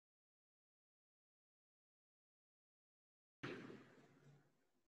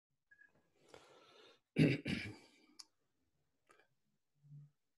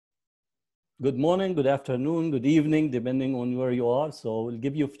Good morning, good afternoon, good evening, depending on where you are. So we'll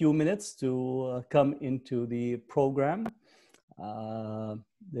give you a few minutes to come into the program.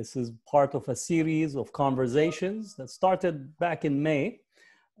 This is part of a series of conversations that started back in May,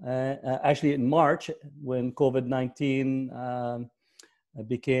 actually in March, when COVID-19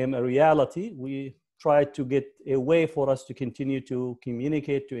 became a reality. We tried to get a way for us to continue to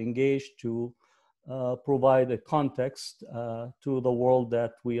communicate, to engage, to provide a context to the world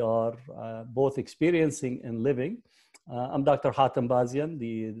that we are both experiencing and living. I'm Dr. Hatem Bazian,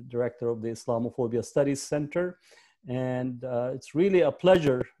 the director of the Islamophobia Studies Center. And it's really a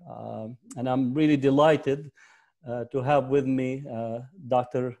pleasure, and I'm really delighted to have with me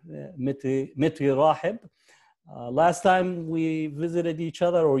Dr. Mitri Raheb. Last time we visited each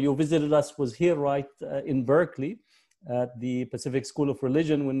other, or you visited us, was here right in Berkeley at the Pacific School of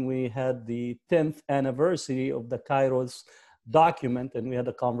Religion when we had the 10th anniversary of the Kairos document, and we had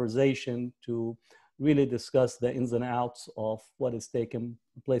a conversation to really discuss the ins and outs of what is taking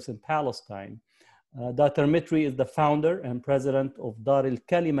place in Palestine. Dr. Mitri is the founder and president of Dar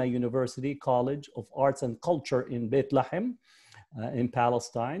al-Kalima University College of Arts and Culture in Bethlehem in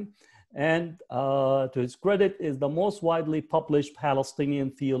Palestine. And to his credit, is the most widely published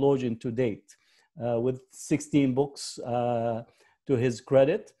Palestinian theologian to date, with 16 books to his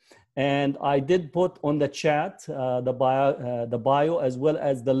credit. And I did put on the chat the bio as well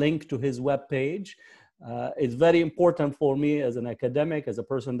as the link to his webpage. It's very important for me as an academic, as a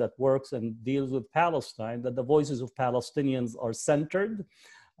person that works and deals with Palestine, that the voices of Palestinians are centered.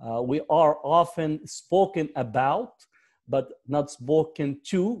 We are often spoken about, but not spoken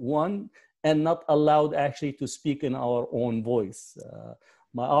to, one, and not allowed actually to speak in our own voice.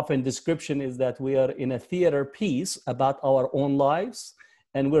 My often description is that we are in a theater piece about our own lives,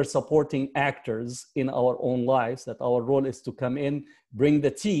 and we're supporting actors in our own lives, that our role is to come in, bring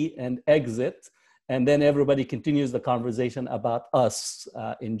the tea, and exit, and then everybody continues the conversation about us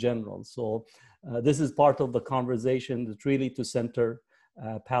in general. So this is part of the conversation that's really to center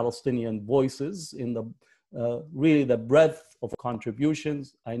Palestinian voices in the really the breadth of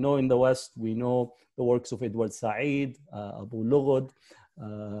contributions. I know in the West, we know the works of Edward Said, Abu Lughod,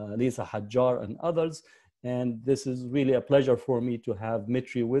 Lisa Hajjar, and others. And this is really a pleasure for me to have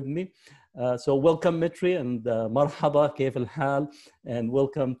Mitri with me. So welcome, Mitri, and marhaba, kayf al-hal, and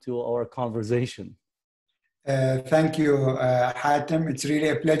welcome to our conversation. Thank you, Hatem. It's really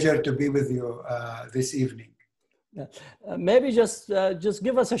a pleasure to be with you this evening. Maybe just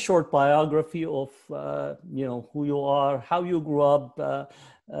give us a short biography of who you are, how you grew up,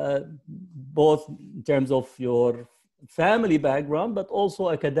 both in terms of your family background, but also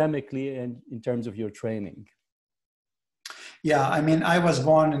academically and in terms of your training. Yeah, I mean, I was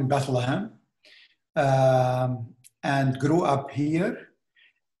born in Bethlehem and grew up here.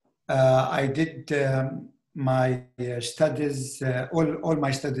 I did my studies, all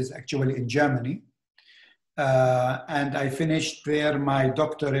my studies actually in Germany. And I finished there my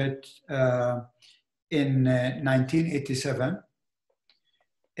doctorate in 1987.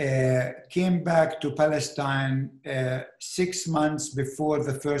 Came back to Palestine 6 months before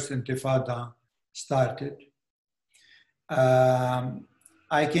the first Intifada started.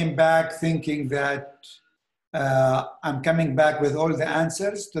 I came back thinking that I'm coming back with all the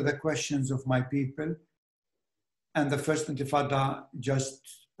answers to the questions of my people. And the first Intifada just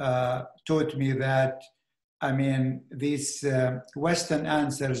taught me that, I mean, these Western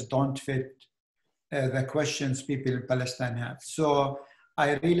answers don't fit the questions people in Palestine have. So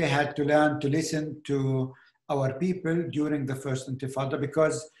I really had to learn to listen to our people during the first Intifada,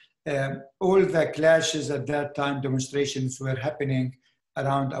 because all the clashes at that time, demonstrations were happening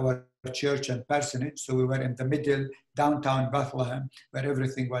around our church and parsonage. So we were in the middle, downtown Bethlehem, where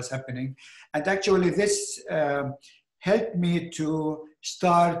everything was happening. And actually this helped me to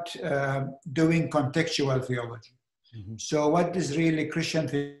start doing contextual theology. Mm-hmm. So what does really Christian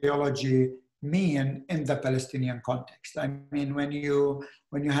theology mean in the Palestinian context? I mean, when you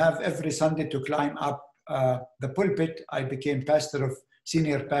have every Sunday to climb up the pulpit, I became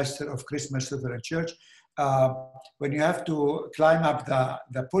senior pastor of Christmas Lutheran Church. When you have to climb up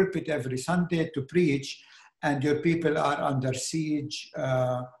the pulpit every Sunday to preach, and your people are under siege,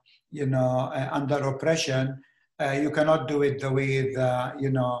 under oppression, you cannot do it the way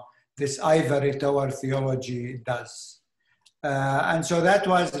this ivory tower theology does. And so that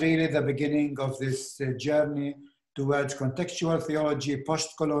was really the beginning of this journey towards contextual theology,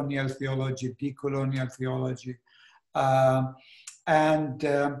 post-colonial theology, decolonial theology.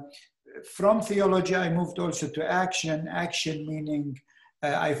 From theology, I moved also to action. Action meaning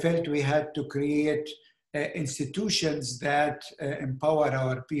I felt we had to create institutions that empower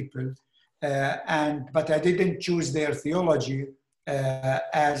our people. But I didn't choose their theology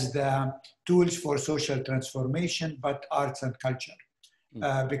as the tools for social transformation, but arts and culture.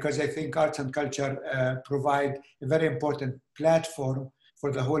 Because I think arts and culture provide a very important platform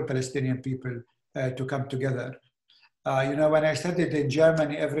for the whole Palestinian people to come together. When I studied in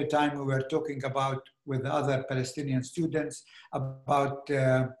Germany, every time we were talking about with other Palestinian students about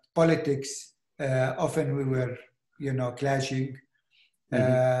politics, often we were, clashing.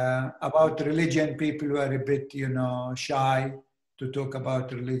 About religion, people were a bit, shy to talk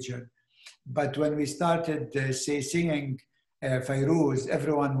about religion. But when we started, singing Fayrouz,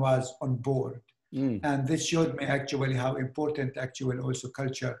 everyone was on board. And this showed me actually how important also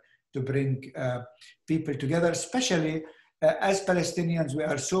culture to bring people together, especially as Palestinians, we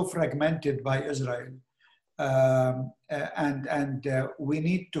are so fragmented by Israel. And we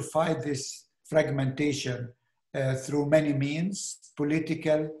need to fight this fragmentation through many means: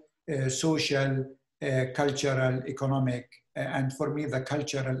 political, social, cultural, economic. And for me, the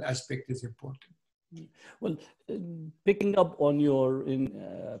cultural aspect is important. Well, picking up on your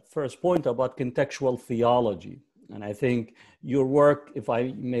first point about contextual theology, and I think your work, if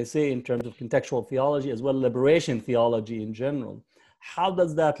I may say, in terms of contextual theology as well, liberation theology in general, how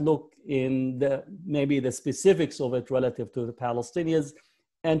does that look in maybe the specifics of it relative to the Palestinians,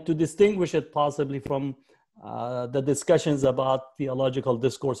 and to distinguish it possibly from the discussions about theological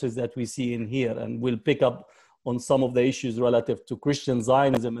discourses that we see in here? And we'll pick up on some of the issues relative to Christian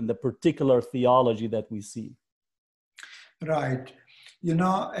Zionism and the particular theology that we see. Right.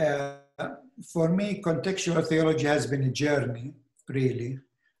 For me, contextual theology has been a journey, really,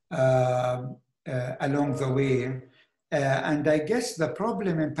 along the way. And I guess the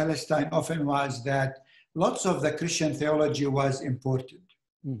problem in Palestine often was that lots of the Christian theology was imported.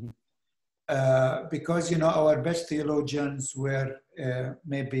 Because, our best theologians were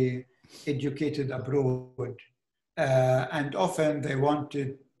maybe educated abroad. And often they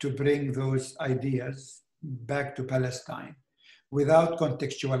wanted to bring those ideas back to Palestine without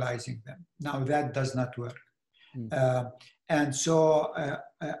contextualizing them. Now that does not work. And so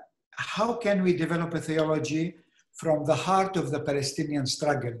how can we develop a theology from the heart of the Palestinian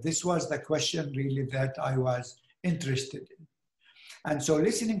struggle? This was the question really that I was interested in. And so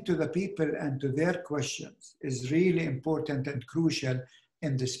listening to the people and to their questions is really important and crucial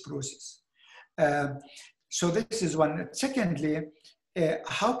in this process. So this is one. Secondly,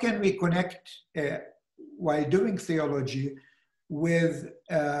 how can we connect, while doing theology, with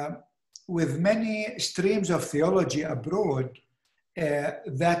many streams of theology abroad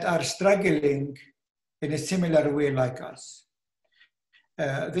that are struggling in a similar way like us?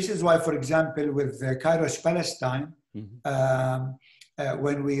 This is why, for example, with Kairos, Palestine,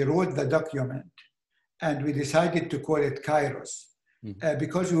 when we wrote the document and we decided to call it Kairos,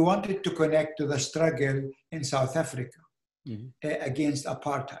 because we wanted to connect to the struggle in South Africa against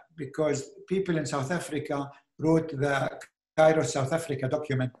apartheid, because people in South Africa wrote the Kairos South Africa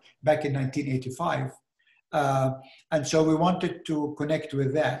document back in 1985. And so we wanted to connect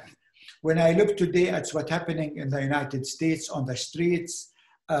with that. When I look today at what's happening in the United States on the streets,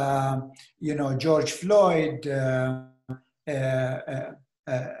 George Floyd,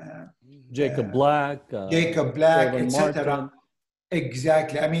 Jacob Black, etc.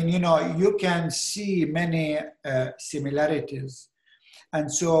 Exactly. I mean, you can see many similarities.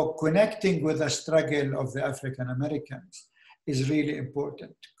 And so connecting with the struggle of the African Americans is really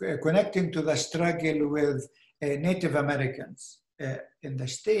important. Connecting to the struggle with Native Americans in the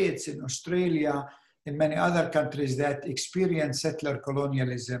States, in Australia, in many other countries that experience settler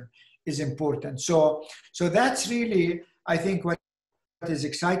colonialism is important. So that's really, I think, what is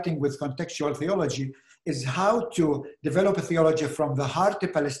exciting with contextual theology is how to develop a theology from the heart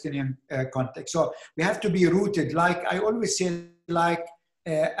of Palestinian context. So we have to be rooted, like I always say, like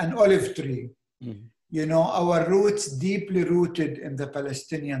an olive tree. Our roots deeply rooted in the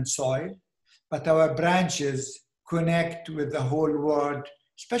Palestinian soil, but our branches connect with the whole world,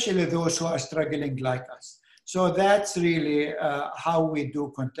 especially those who are struggling like us. So that's really how I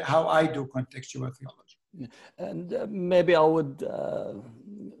do contextual theology. And maybe I would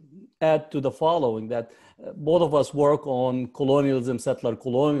add to the following, that both of us work on colonialism, settler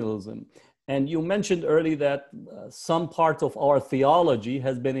colonialism. And you mentioned earlier that some part of our theology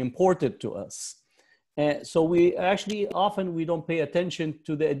has been imported to us. So we actually often don't pay attention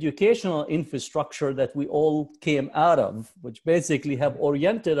to the educational infrastructure that we all came out of, which basically have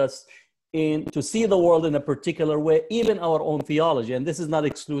oriented us to see the world in a particular way, even our own theology. And this is not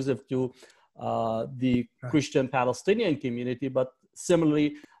exclusive to the Christian Palestinian community, but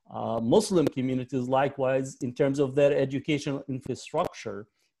similarly, Muslim communities, likewise, in terms of their educational infrastructure,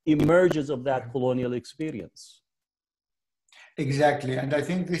 emerges of that colonial experience. Exactly, and I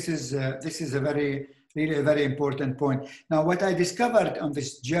think this is really a very important point. Now, what I discovered on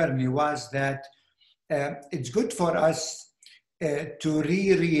this journey was that it's good for us to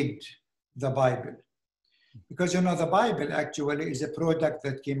reread the Bible, because the Bible actually is a product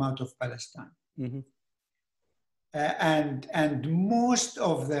that came out of Palestine. Mm-hmm. And most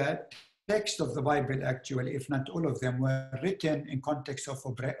of the text of the Bible, actually, if not all of them, were written in context of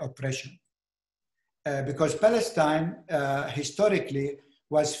oppression. Because Palestine historically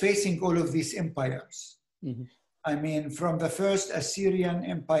was facing all of these empires. Mm-hmm. I mean, from the first Assyrian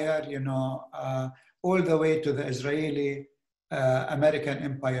Empire, all the way to the Israeli American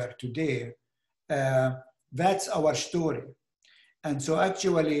Empire today. That's our story. And so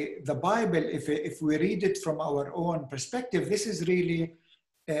actually the Bible, if we read it from our own perspective, this is really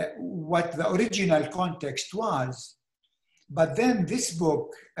what the original context was. But then this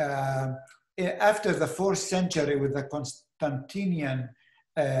book, after the 4th century with the Constantinian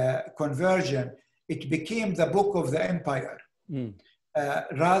conversion, it became the book of the empire,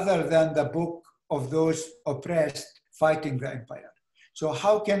 rather than the book of those oppressed fighting the empire. So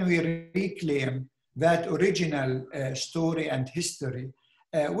how can we reclaim that original story and history,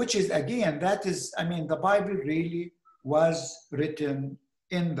 which is, again, the Bible really was written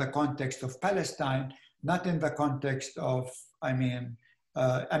in the context of Palestine, not in the context of,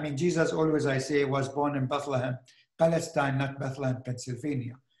 Jesus always, I say, was born in Bethlehem, Palestine, not Bethlehem,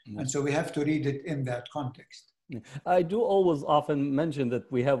 Pennsylvania. Mm-hmm. And so we have to read it in that context. I do always often mention that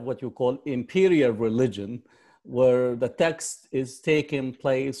we have what you call imperial religion, where the text is taking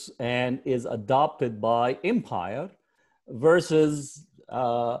place and is adopted by empire, versus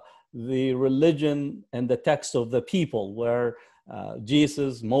the religion and the text of the people, where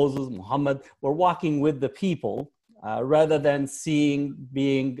Jesus, Moses, Muhammad were walking with the people, rather than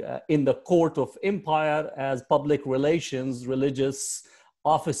being in the court of empire as public relations, religious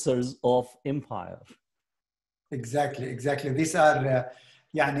officers of empire. Exactly. These are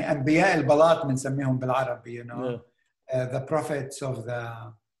أنبياء البلاط بنسميهم بالعربي, the prophets of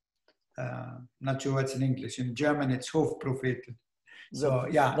the, not sure what's in English. In German, it's Hofpropheten. So,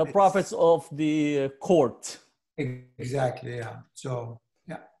 the prophets of the court. Exactly, yeah. So,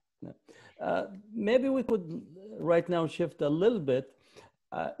 yeah. Maybe we could right now shift a little bit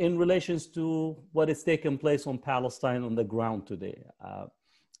in relations to what is taking place on Palestine on the ground today.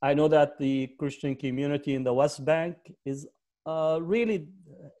 I know that the Christian community in the West Bank is really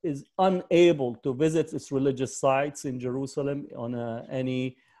unable to visit its religious sites in Jerusalem on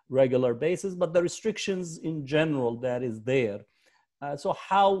any regular basis, but the restrictions in general that is there. So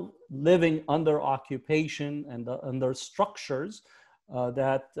how living under occupation and under structures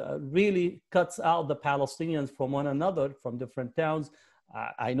that really cuts out the Palestinians from one another, from different towns.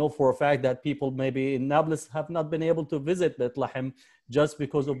 I know for a fact that people maybe in Nablus have not been able to visit Bethlehem just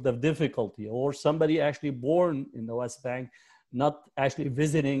because of the difficulty, or somebody actually born in the West Bank not actually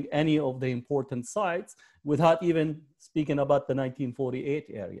visiting any of the important sites, without even speaking about the 1948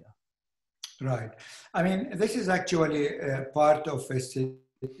 area. Right. This is actually part of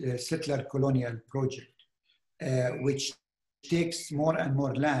a settler colonial project, which takes more and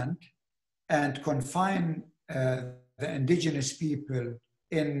more land and confine the indigenous people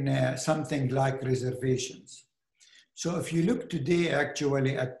in something like reservations. So if you look today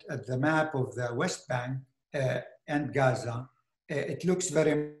actually at the map of the West Bank and Gaza, it looks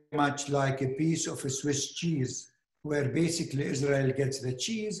very much like a piece of a Swiss cheese, where basically Israel gets the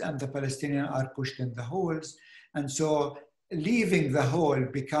cheese and the Palestinians are pushed in the holes. And so leaving the hole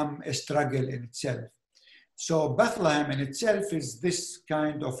become a struggle in itself. So Bethlehem in itself is this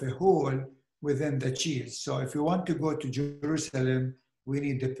kind of a hole within the cheese. So if you want to go to Jerusalem, we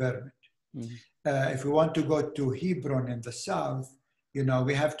need a permit. Mm-hmm. If we want to go to Hebron in the south,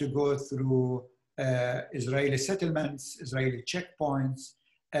 we have to go through Israeli settlements, Israeli checkpoints.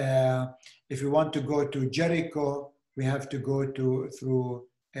 If we want to go to Jericho, we have to go through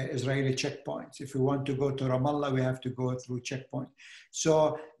Israeli checkpoints. If we want to go to Ramallah, we have to go through checkpoints.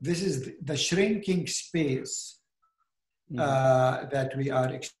 So this is the shrinking space that we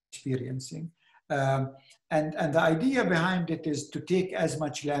are experiencing. And the idea behind it is to take as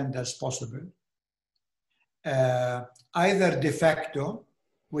much land as possible, either de facto,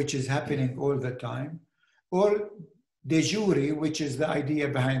 which is happening all the time, or de jure, which is the idea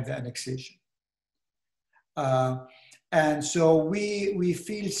behind the annexation. And so we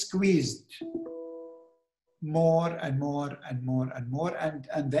feel squeezed more and more and more and more.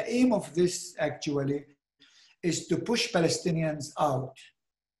 And the aim of this actually is to push Palestinians out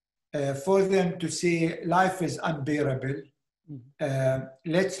for them to say life is unbearable.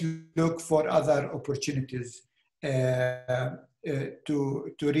 Let's look for other opportunities to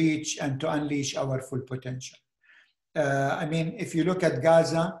reach and to unleash our full potential. I mean, if you look at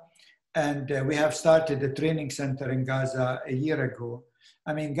Gaza, and we have started a training center in Gaza a year ago.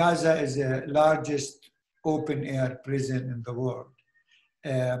 I mean, Gaza is the largest open air prison in the world.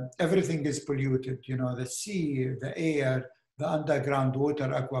 Everything is polluted, you know, the sea, the air, the underground water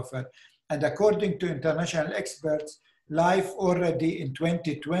aquifer. And according to international experts, life already in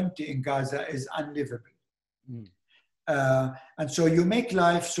 2020 in Gaza is unlivable. And so you make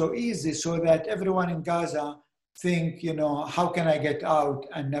life so easy so that everyone in Gaza think, you know, how can I get out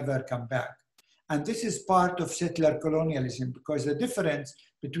and never come back? And this is part of settler colonialism, because the difference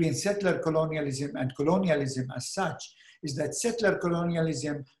between settler colonialism and colonialism as such is that settler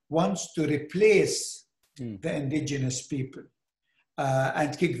colonialism wants to replace the indigenous people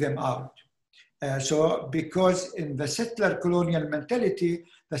and kick them out. So because in the settler colonial mentality,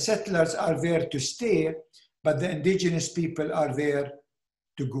 the settlers are there to stay, but the indigenous people are there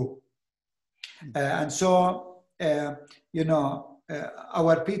to go. And so, you know,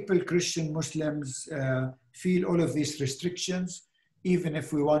 our people, Christian, Muslims, feel all of these restrictions. Even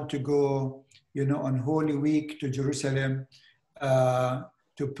if we want to go, you know, on Holy Week to Jerusalem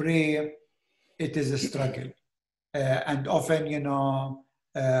to pray, it is a struggle. And often, you know,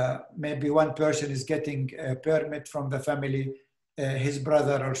 maybe one person is getting a permit from the family, his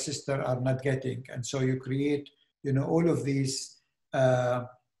brother or sister are not getting. And so you create, you know, all of these,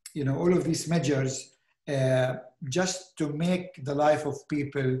 you know, all of these measures just to make the life of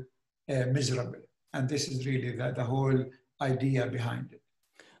people miserable. And this is really the whole idea behind it.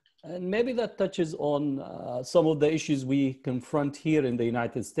 And maybe that touches on some of the issues we confront here in the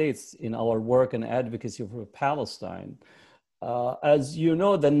United States in our work and advocacy for Palestine. As you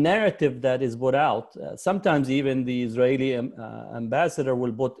know, the narrative that is put out, sometimes even the Israeli ambassador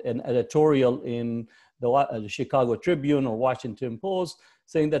will put an editorial in the Chicago Tribune or Washington Post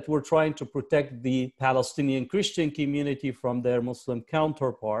saying that we're trying to protect the Palestinian Christian community from their Muslim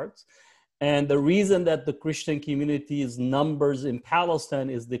counterparts. And the reason that the Christian community's numbers in Palestine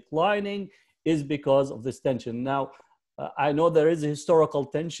is declining is because of this tension. Now, I know there is historical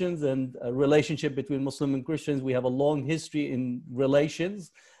tensions and a relationship between Muslim and Christians. We have a long history in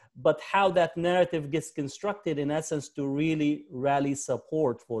relations, but how that narrative gets constructed in essence to really rally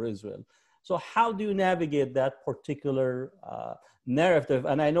support for Israel. So how do you navigate that particular narrative?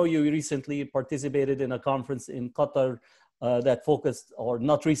 And I know you recently participated in a conference in Qatar that focused, or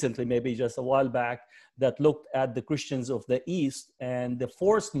not recently, maybe just a while back, that looked at the Christians of the East and the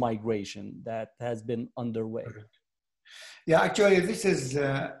forced migration that has been underway. Yeah, actually, this is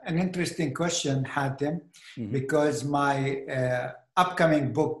an interesting question, Hatem, because my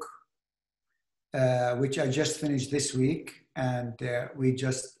upcoming book, which I just finished this week, and we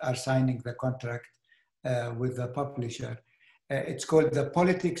just are signing the contract with the publisher. It's called The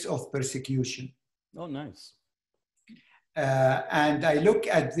Politics of Persecution. Oh, nice. And I look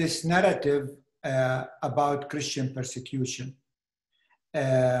at this narrative about Christian persecution.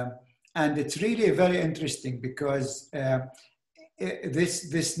 And it's really very interesting because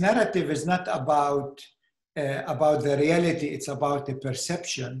this narrative is not about the reality, it's about the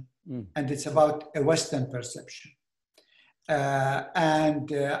perception, and it's about a Western perception.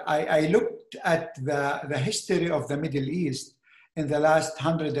 I looked at the history of the Middle East in the last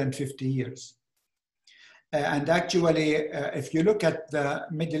 150 years. And actually, if you look at the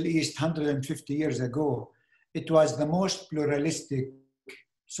Middle East 150 years ago, it was the most pluralistic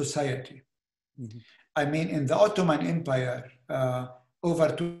society. I mean, in the Ottoman Empire,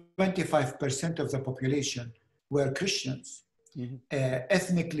 over 25% of the population were Christians,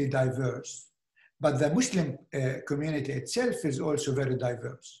 ethnically diverse. But the Muslim community itself is also very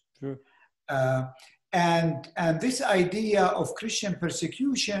diverse. Sure. And this idea of Christian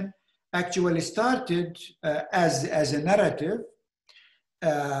persecution actually started as a narrative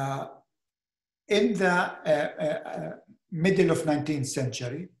in the middle of 19th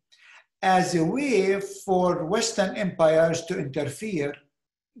century as a way for Western empires to interfere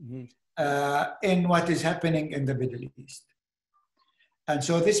in what is happening in the Middle East. And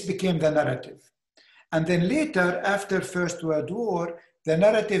so this became the narrative. And then later, after First World War, the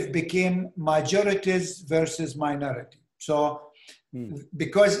narrative became majorities versus minority. So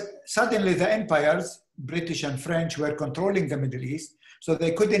because suddenly the empires, British and French, were controlling the Middle East, so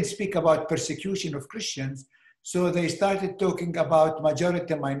they couldn't speak about persecution of Christians. So they started talking about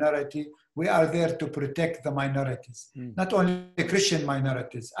majority, minority. We are there to protect the minorities, not only the Christian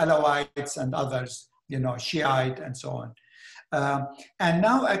minorities, Alawites and others, you know, Shiite and so on. And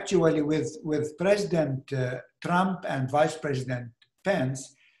now actually with President Trump and Vice President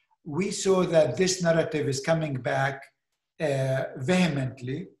Pence, we saw that this narrative is coming back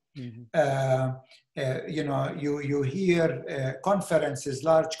vehemently. You know, you hear conferences,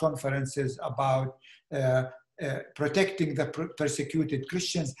 large conferences about protecting the persecuted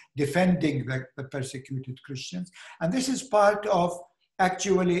Christians, defending the persecuted Christians. And this is part of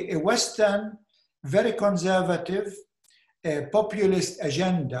actually a Western, very conservative, populist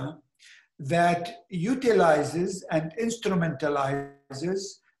agenda that utilizes and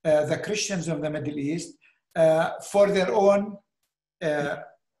instrumentalizes the Christians of the Middle East for their own,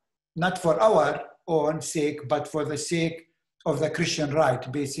 not for our own sake, but for the sake of the Christian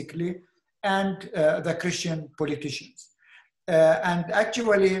right, basically, and the Christian politicians. And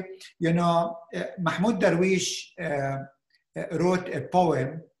actually, you know, Mahmoud Darwish wrote a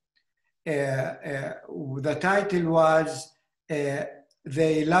poem. The title was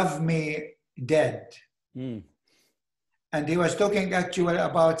They Love Me Dead. And he was talking actually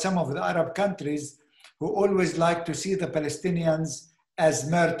about some of the Arab countries who always like to see the Palestinians as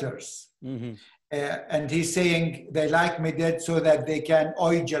martyrs. And he's saying they like me dead so that they can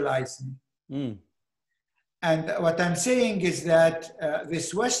evangelize me. And what I'm saying is that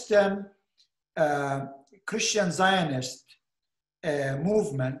this Western Christian Zionist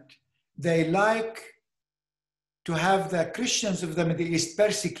movement, they like to have the Christians of the Middle East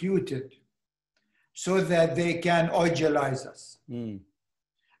persecuted so that they can evangelize us.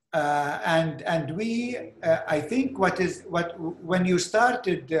 And we, I think when you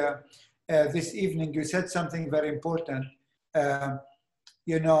started this evening, you said something very important.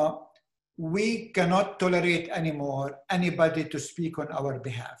 You know, we cannot tolerate anymore anybody to speak on our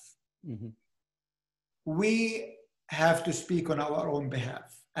behalf. We have to speak on our own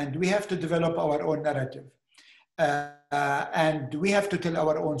behalf, and we have to develop our own narrative. And we have to tell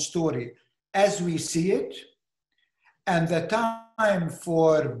our own story as we see it. And the time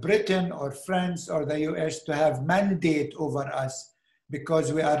for Britain or France or the US to have mandate over us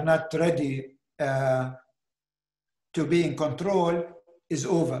because we are not ready to be in control is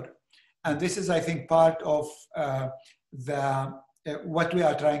over. And this is, I think, part of what we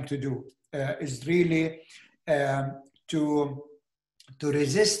are trying to do, is really to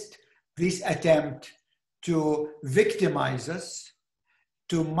resist this attempt to victimize us,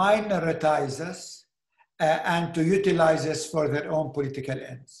 to minoritize us, and to utilize us for their own political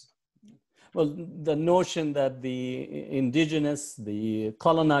ends. Well, the notion that the indigenous, the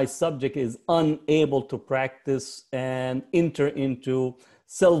colonized subject is unable to practice and enter into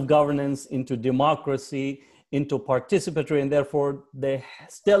self-governance, into democracy, into participatory, and therefore they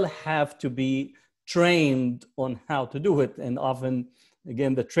still have to be trained on how to do it. And often,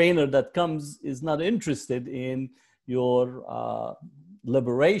 again, the trainer that comes is not interested in your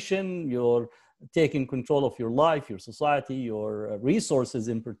liberation, your taking control of your life, your society, your resources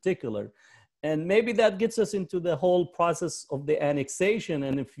in particular. And maybe that gets us into the whole process of the annexation.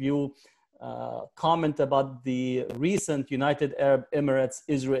 And if you comment about the recent United Arab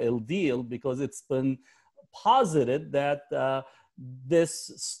Emirates-Israel deal, because it's been posited that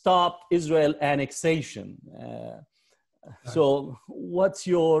this stopped Israel annexation. So what's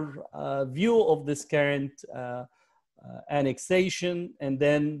your view of this current annexation and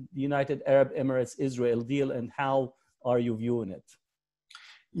then the United Arab Emirates-Israel deal, and how are you viewing it?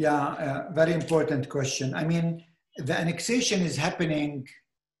 Yeah, very important question. I mean, the annexation is happening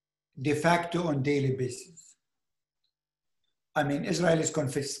de facto on daily basis. I mean, Israel is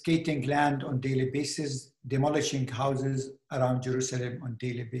confiscating land on daily basis, demolishing houses around Jerusalem on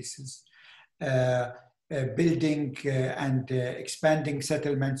daily basis, building and expanding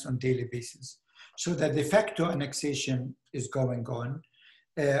settlements on daily basis. So the de facto annexation is going on.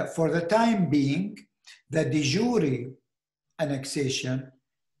 For the time being, the de jure annexation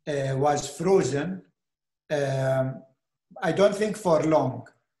was frozen, I don't think for long.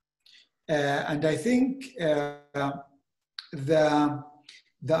 And I think the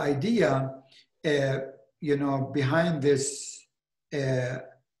idea, you know, behind this,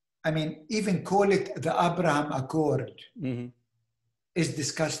 I mean, even call it the Abraham Accord, is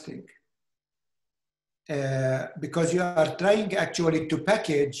disgusting. Because you are trying actually to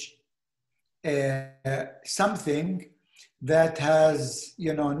package something that has,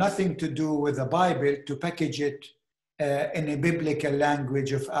 you know, nothing to do with the Bible, to package it in a biblical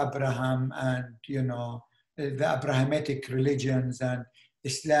language of Abraham and, you know, the Abrahamic religions, and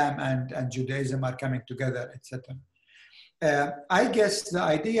Islam and Judaism are coming together, etc. I guess the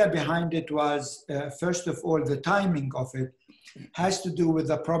idea behind it was, first of all, the timing of it has to do with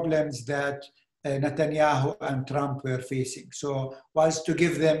the problems that Netanyahu and Trump were facing. So was to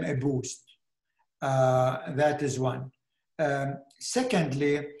give them a boost. That is one.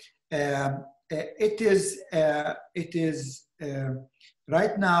 Secondly, it is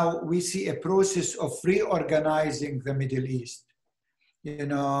right now we see a process of reorganizing the Middle East. You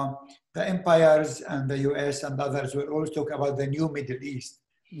know, the empires and the US and others will always talk about the new Middle East.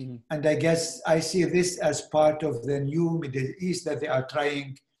 Mm-hmm. And I guess I see this as part of the new Middle East that they are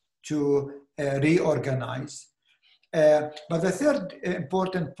trying to reorganize. But the third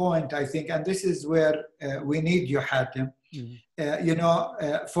important point, I think, and this is where we need you, Hatem, mm-hmm. You know,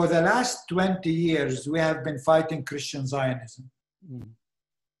 for the last 20 years, we have been fighting Christian Zionism. Mm-hmm.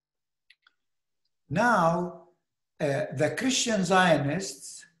 Now, the Christian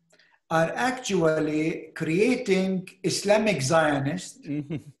Zionists are actually creating Islamic Zionists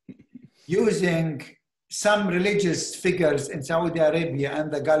mm-hmm. using some religious figures in Saudi Arabia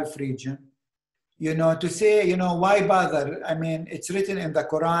and the Gulf region, you know, to say, you know, why bother? I mean, it's written in the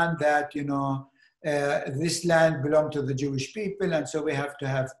Quran that, you know, this land belonged to the Jewish people, and so we have to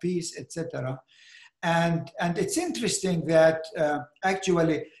have peace, etc. And it's interesting that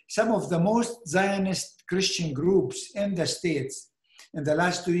actually some of the most Zionist Christian groups in the States in the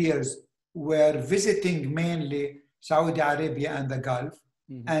last 2 years were visiting mainly Saudi Arabia and the Gulf,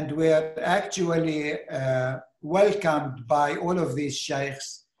 mm-hmm. and were actually welcomed by all of these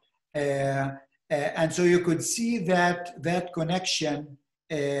sheikhs. And so you could see that connection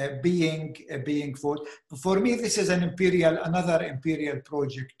being fought. For me, this is another imperial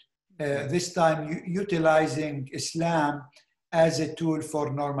project, this time utilizing Islam as a tool for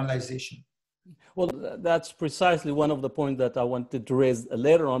normalization. Well, that's precisely one of the points that I wanted to raise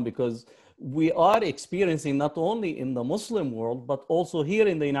later on, because we are experiencing not only in the Muslim world, but also here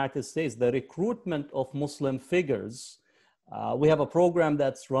in the United States, the recruitment of Muslim figures. We have a program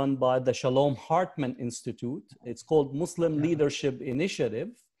that's run by the Shalom Hartman Institute. It's called Muslim Leadership Initiative,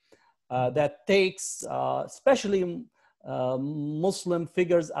 that takes especially Muslim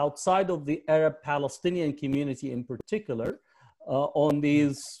figures outside of the Arab Palestinian community in particular on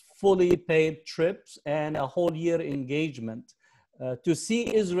these fully paid trips and a whole year engagement to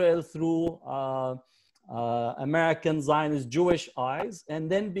see Israel through American Zionist Jewish eyes, and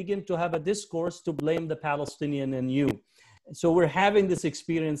then begin to have a discourse to blame the Palestinian and you. So we're having this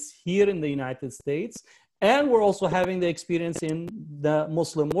experience here in the United States, and we're also having the experience in the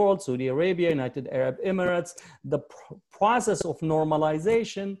Muslim world, Saudi Arabia, United Arab Emirates. The process of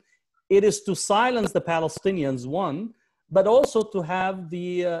normalization, it is to silence the Palestinians, one, but also to have the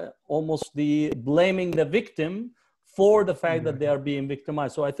almost the blaming the victim for the fact that they are being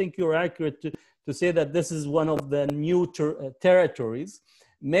victimized. So I think you're accurate to say that this is one of the new territories.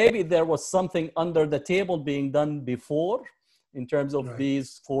 Maybe there was something under the table being done before in terms of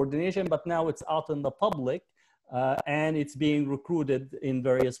these coordination, but now it's out in the public and it's being recruited in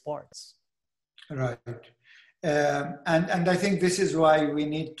various parts. Right. And I think this is why we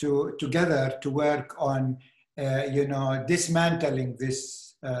need to together to work on you know, dismantling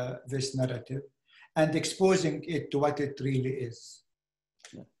this narrative and exposing it to what it really is.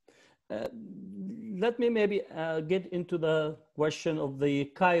 Let me maybe get into the question of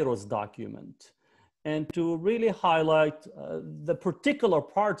the Kairos document and to really highlight the particular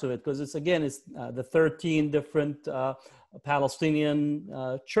parts of it, because it's the 13 different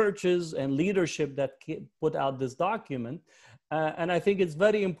Palestinian churches and leadership that put out this document. And I think it's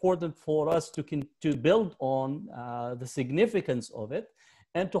very important for us to build on the significance of it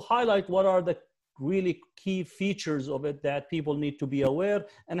and to highlight what are the really key features of it that people need to be aware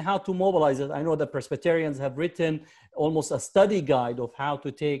and how to mobilize it. I know the Presbyterians have written almost a study guide of how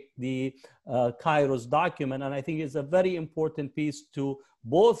to take the Kairos document. And I think it's a very important piece to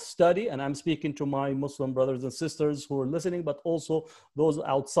both study, and I'm speaking to my Muslim brothers and sisters who are listening, but also those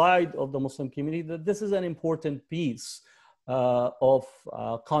outside of the Muslim community, that this is an important piece of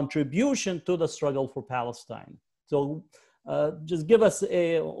contribution to the struggle for Palestine. So just give us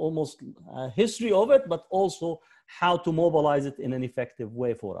almost a history of it, but also how to mobilize it in an effective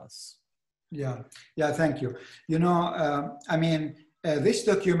way for us. Yeah, thank you. You know, I mean, this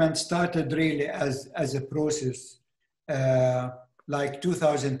document started really as a process like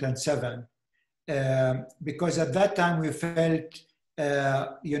 2007, because at that time we felt,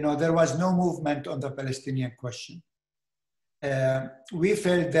 you know, there was no movement on the Palestinian question. We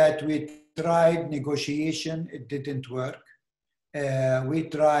felt that we tried negotiation, it didn't work. We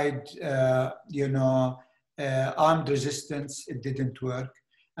tried, you know, armed resistance, it didn't work.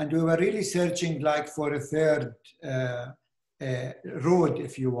 And we were really searching like for a third road,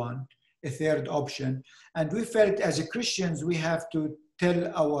 if you want, a third option. And we felt as Christians, we have to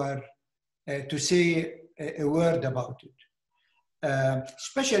tell our to say a word about it.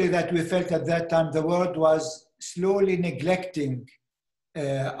 Especially that we felt at that time the world was slowly neglecting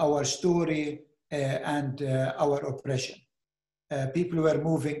our story and our oppression. People were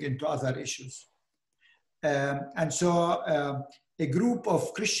moving into other issues. And so a group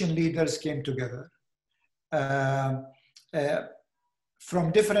of Christian leaders came together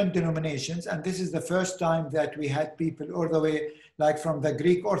from different denominations. And this is the first time that we had people all the way, like from the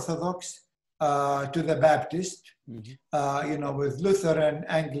Greek Orthodox to the Baptist, you know, with Lutheran,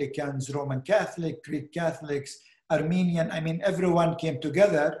 Anglicans, Roman Catholic, Greek Catholics, Armenian. I mean, everyone came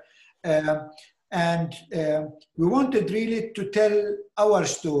together. And we wanted really to tell our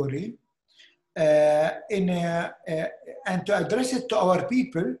story and to address it to our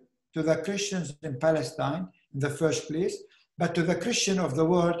people, to the Christians in Palestine in the first place, but to the Christian of the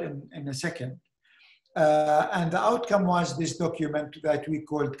world in a second. And the outcome was this document that we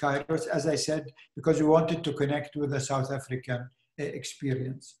called Kairos, as I said, because we wanted to connect with the South African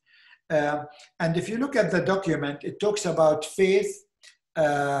experience. And if you look at the document, it talks about faith,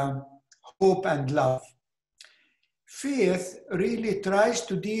 hope, and love. Faith really tries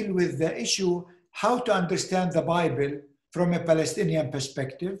to deal with the issue how to understand the Bible from a Palestinian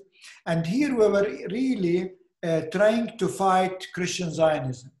perspective. And here we were really trying to fight Christian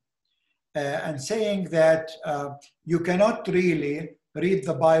Zionism and saying that you cannot really read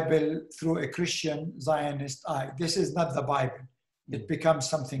the Bible through a Christian Zionist eye. This is not the Bible. It becomes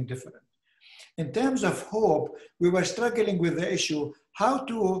something different. In terms of hope, we were struggling with the issue how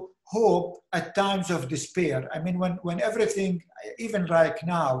to hope at times of despair. I mean, when everything, even right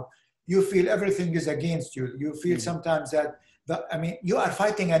now, you feel everything is against you. You feel sometimes that, you are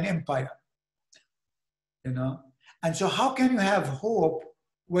fighting an empire, you know? And so how can you have hope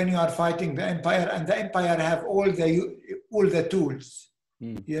when you are fighting the empire and the empire have all the tools,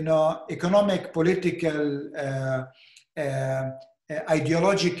 you know, economic, political,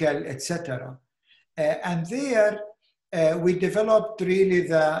 ideological, etc. And there, we developed really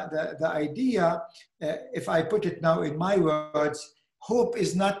the idea, if I put it now in my words, hope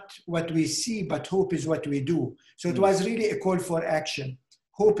is not what we see, but hope is what we do. So it was really a call for action.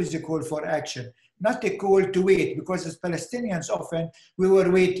 Hope is a call for action, not a call to wait, because as Palestinians often, we were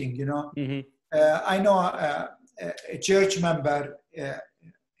waiting, you know. I know a church member,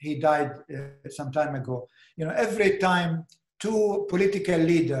 he died some time ago. You know, every time two political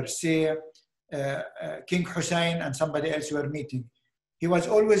leaders, say, King Hussein and somebody else were meeting, he was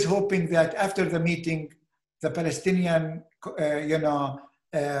always hoping that after the meeting, the Palestinian,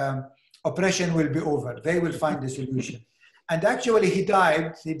 oppression will be over. They will find a solution. And actually he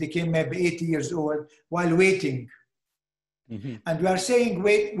died, he became maybe 80 years old while waiting. And we are saying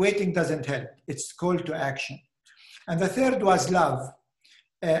waiting doesn't help. It's call to action. And the third was love.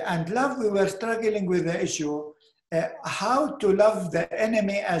 And love, we were struggling with the issue, how to love the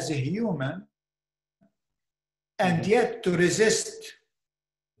enemy as a human and yet to resist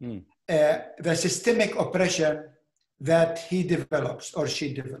the systemic oppression that he develops or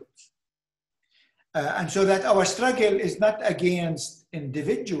she develops. And so that our struggle is not against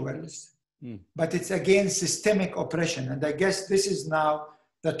individuals, but it's against systemic oppression. And I guess this is now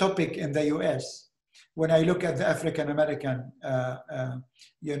the topic in the US. When I look at the African-American,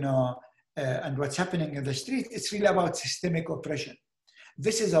 and what's happening in the street, it's really about systemic oppression.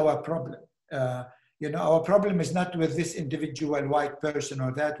 This is our problem. Our problem is not with this individual white person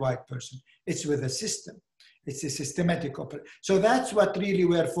or that white person. It's with the system. It's a systematic oppression. So that's what really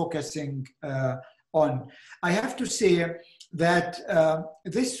we're focusing on. I have to say that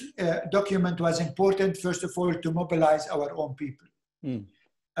this document was important, first of all, to mobilize our own people.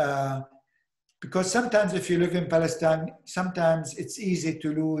 Because sometimes if you live in Palestine, sometimes it's easy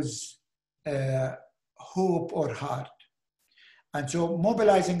to lose hope or heart. And so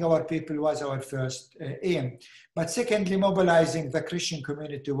mobilizing our people was our first aim. But secondly, mobilizing the Christian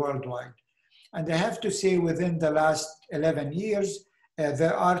community worldwide. And I have to say within the last 11 years,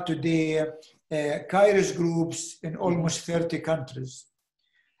 there are today Kairos groups in almost 30 countries.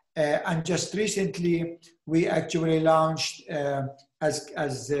 And just recently, we actually launched,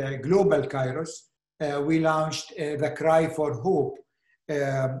 as global Kairos, we launched the Cry for Hope,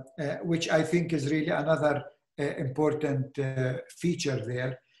 which I think is really another important feature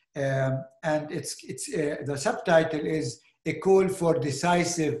there. And it's the subtitle is A Call for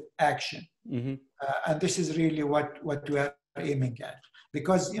Decisive Action. And this is really what we are aiming at.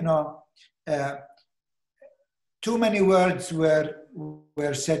 Because, too many words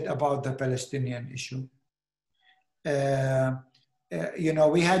were said about the Palestinian issue.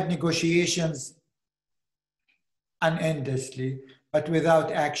 We had negotiations unendlessly, but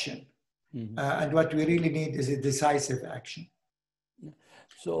without action. And what we really need is a decisive action.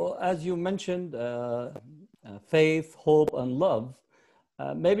 So as you mentioned, faith, hope, and love,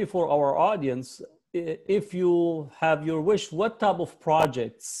 maybe for our audience, if you have your wish, what type of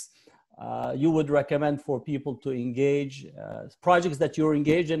projects you would recommend for people to engage, projects that you're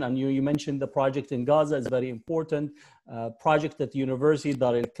engaged in, and you mentioned the project in Gaza is very important, project at the university,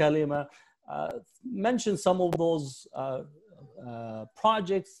 Dar al-Kalima. Mention some of those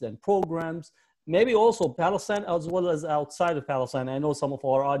projects and programs, maybe also Palestine as well as outside of Palestine. I know some of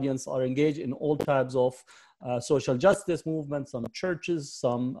our audience are engaged in all types of social justice movements, some churches,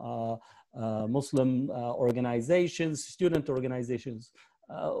 some Muslim organizations, student organizations.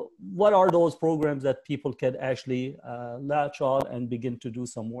 What are those programs that people can actually latch on and begin to do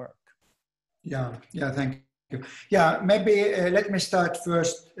some work? Yeah, thank you. Yeah, maybe let me start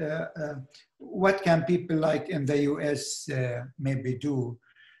first. What can people like in the US maybe do?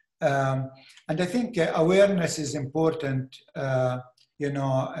 And I think awareness is important,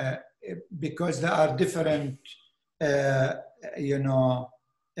 because there are different,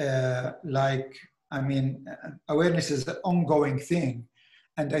 awareness is an ongoing thing.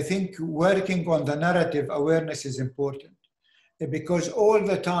 And I think working on the narrative awareness is important because all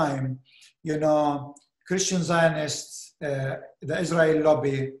the time, Christian Zionists, the Israel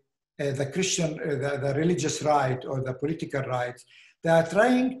lobby, the religious right or the political rights, they are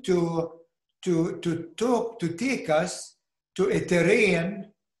trying to take us to a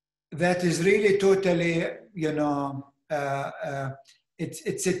terrain that is really totally,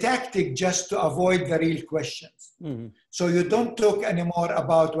 it's a tactic just to avoid the real questions. Mm-hmm. So you don't talk anymore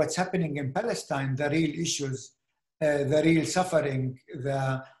about what's happening in Palestine, the real issues, the real suffering,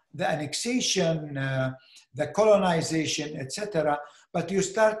 the annexation, the colonization, etc. But you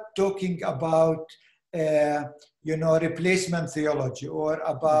start talking about, replacement theology or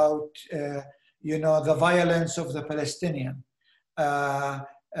about, the violence of the Palestinian.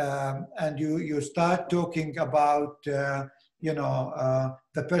 And you start talking about, the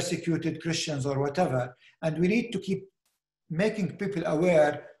persecuted Christians or whatever. And we need to keep making people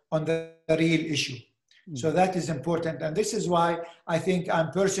aware on the real issue. Mm-hmm. So that is important. And this is why I think I'm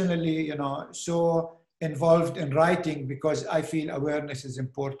personally, so involved in writing because I feel awareness is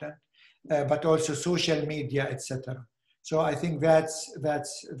important, but also social media, etc. So I think that's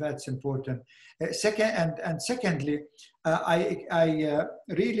important. Secondly, I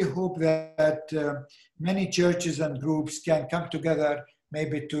really hope that many churches and groups can come together,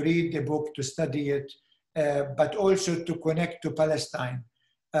 maybe to read the book, to study it, but also to connect to Palestine.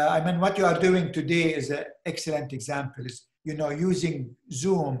 What you are doing today is an excellent example. Is using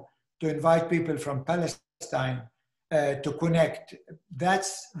Zoom to invite people from Palestine to connect.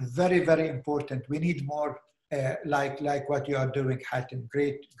 That's very, very important. We need more like what you are doing, Hatem.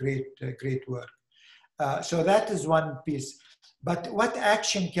 Great work. So that is one piece. But what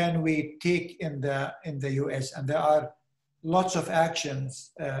action can we take in the US? And there are lots of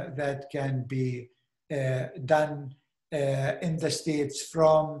actions that can be done in the States,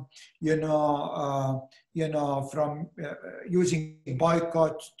 from from using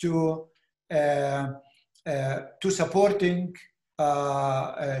boycott to supporting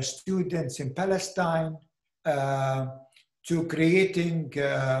students in Palestine, to creating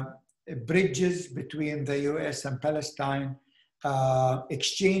bridges between the US and Palestine,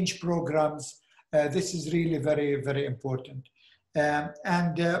 exchange programs. This is really very, very important.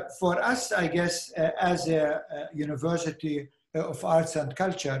 For us, I guess, as a University of Arts and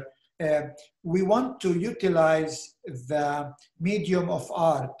Culture, we want to utilize the medium of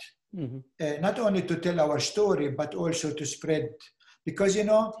art, mm-hmm. Not only to tell our story, but also to spread, because,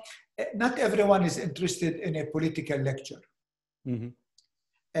 not everyone is interested in a political lecture. Mm-hmm.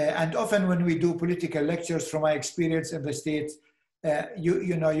 And often when we do political lectures, from my experience in the States,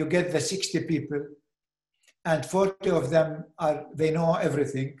 you get the 60 people, and 40 of them they know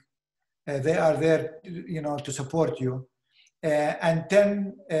everything. They are there, to support you. And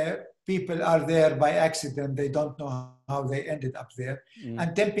 10 people are there by accident. They don't know how they ended up there. Mm-hmm.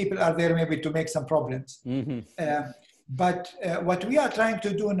 And 10 people are there maybe to make some problems. Mm-hmm. But what we are trying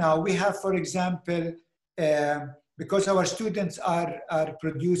to do now, we have, for example, because our students are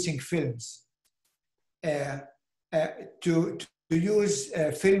producing films, to use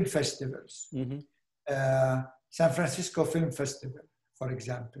film festivals. Mm-hmm. San Francisco Film Festival, for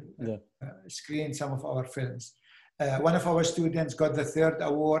example, screen some of our films. One of our students got the 3rd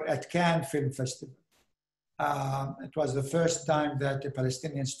award at Cannes Film Festival. It was the first time that a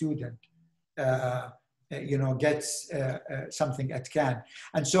Palestinian student, gets something at Cannes.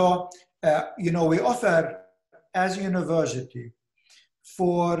 And so, we offer as a university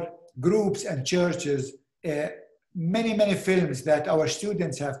for groups and churches, many films that our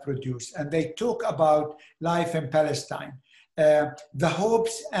students have produced, and they talk about life in Palestine. The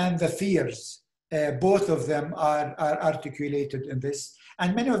hopes and the fears, both of them are articulated in this.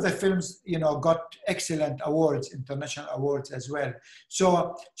 And many of the films, got excellent awards, international awards as well.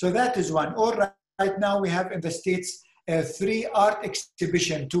 So that is one. Or right now we have in the States 3 art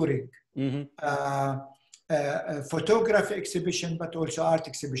exhibition touring. Photography exhibition, but also art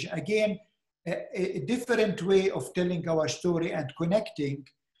exhibition. Again, a different way of telling our story and connecting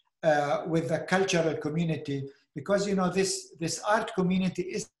with the cultural community, because this art community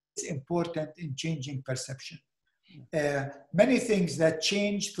is important in changing perception. Many things that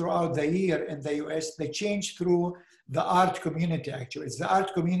change throughout the year in the US, they change through the art community. Actually, it's the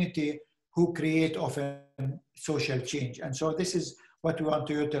art community who create often social change, and so this is what we want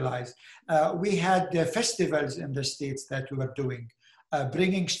to utilize. We had festivals in the States that we were doing,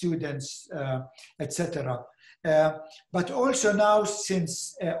 bringing students, etc. But also now,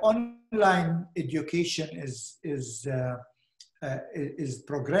 since online education is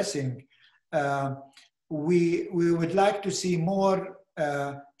progressing, we would like to see more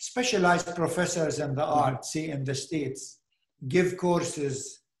specialized professors in the arts, say in the States, give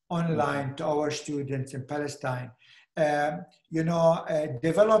courses online to our students in Palestine.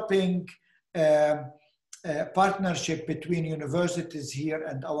 Developing partnership between universities here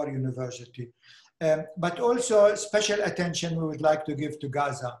and our university. But also special attention we would like to give to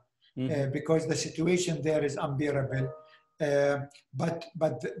Gaza, because the situation there is unbearable. But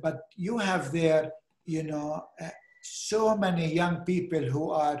you have there, so many young people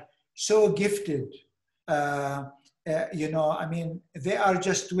who are so gifted. They are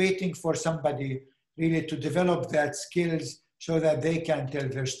just waiting for somebody really to develop that skills so that they can tell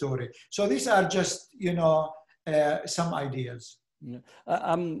their story. So these are just, some ideas.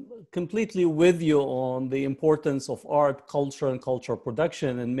 I'm completely with you on the importance of art, culture, and cultural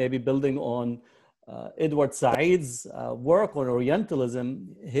production, and maybe building on Edward Said's work on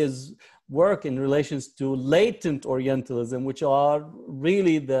Orientalism, his work in relations to latent Orientalism, which are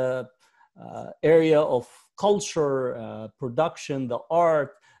really the area of culture, production, the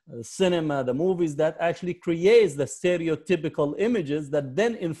art, cinema, the movies that actually creates the stereotypical images that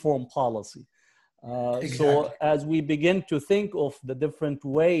then inform policy. Exactly. So as we begin to think of the different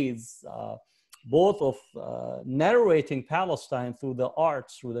ways, both of narrating Palestine through the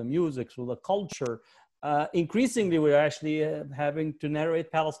arts, through the music, through the culture, increasingly we're actually having to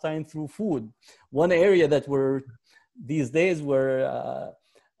narrate Palestine through food. One area that these days we're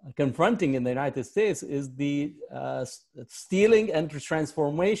confronting in the United States is the stealing and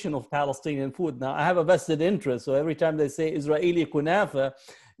transformation of Palestinian food. Now, I have a vested interest, so every time they say Israeli kunafa,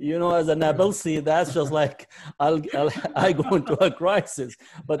 as a Nablsi, that's just like I go into a crisis.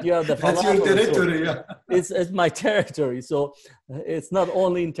 But you have the that's your territory. So it's my territory. So it's not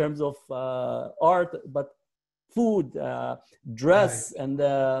only in terms of art, but food, dress, right, and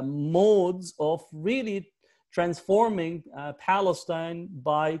modes of really transforming Palestine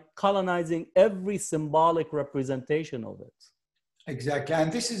by colonizing every symbolic representation of it. Exactly,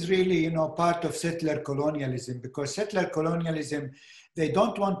 and this is really, part of settler colonialism, because settler colonialism, they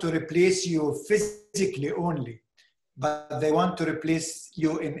don't want to replace you physically only, but they want to replace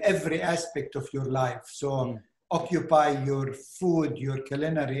you in every aspect of your life. So occupy your food, your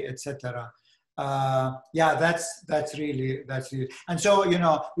culinary, etc. That's really. And so,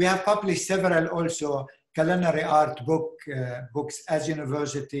 we have published several also culinary art books as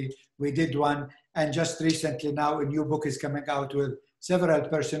university. We did one, and just recently now a new book is coming out with several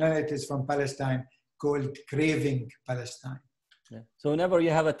personalities from Palestine called Craving Palestine. Yeah. So whenever you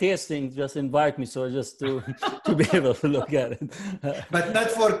have a tasting, just invite me, so just to be able to look at it. But not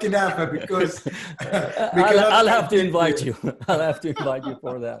for Kinafa, because I'll have to invite you. I'll have to invite you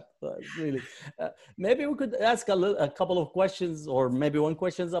for that. Really, maybe we could ask a couple of questions, or maybe one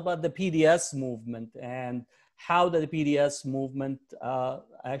question about the PDS movement and how the PDS movement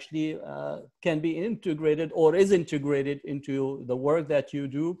actually can be integrated or is integrated into the work that you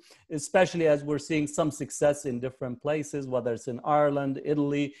do, especially as we're seeing some success in different places, whether it's in Ireland,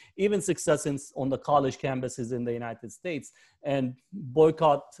 Italy, even success on the college campuses in the United States, and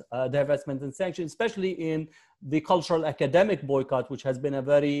boycott, divestment, and sanctions, especially in the cultural academic boycott, which has been a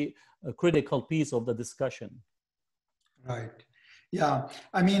very critical piece of the discussion. Right. Yeah,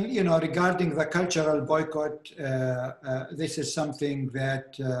 I mean, regarding the cultural boycott, this is something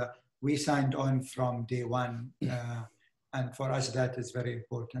that we signed on from day one, and for us that is very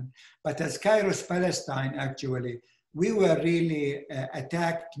important. But as Kairos Palestine, actually, we were really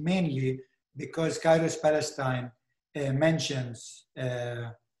attacked mainly because Kairos Palestine mentions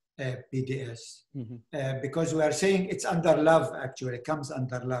PDS, because we are saying it's under love, actually, it comes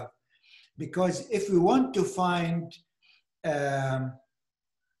under love. Because if we want to find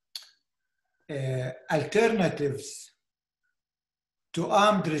alternatives to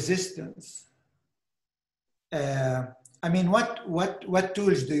armed resistance, I mean, what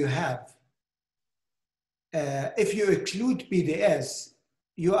tools do you have? If you exclude PDS,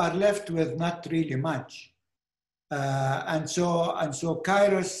 you are left with not really much. And so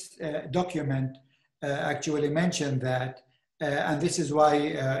Kairos document actually mentioned that, and this is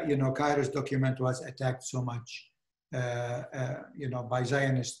why Kairos document was attacked so much, by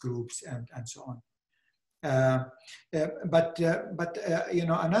Zionist groups and so on.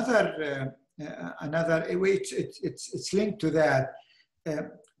 Another it's linked to that.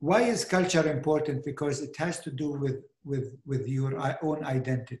 Why is culture important? Because it has to do with your own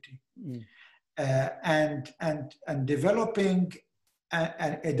identity. And developing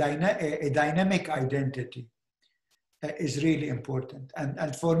a dynamic identity is really important.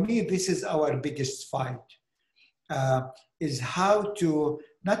 And for me, this is our biggest fight, is how to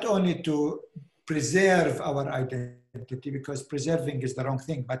not only to preserve our identity, because preserving is the wrong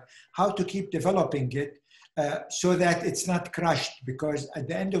thing, but how to keep developing it so that it's not crushed, because at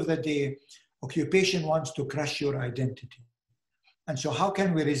the end of the day, occupation wants to crush your identity. And so how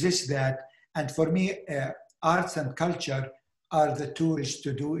can we resist that? And for me, arts and culture are the tools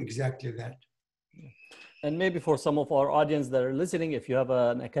to do exactly that. And maybe for some of our audience that are listening, if you have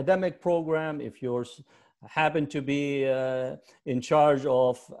an academic program, if you happen to be in charge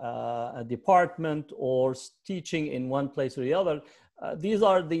of a department or teaching in one place or the other, these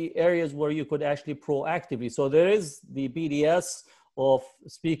are the areas where you could actually proactively. So there is the BDS of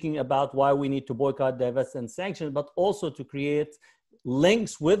speaking about why we need to boycott, divest, and sanction, but also to create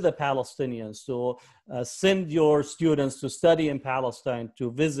links with the Palestinians. So send your students to study in Palestine,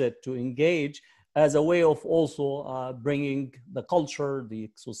 to visit, to engage, as a way of also bringing the culture, the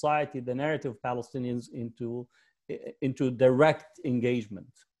society, the narrative of Palestinians into direct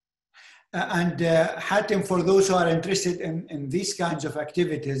engagement. And Hatem, for those who are interested in these kinds of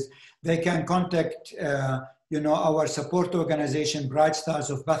activities, they can contact our support organization, Bright Stars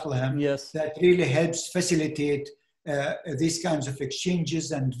of Bethlehem, yes, that really helps facilitate these kinds of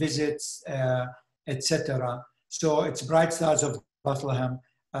exchanges and visits, etc. So it's Bright Stars of Bethlehem.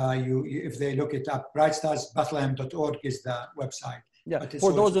 If they look it up, brightstarsbethlehem.org is the website. Yeah,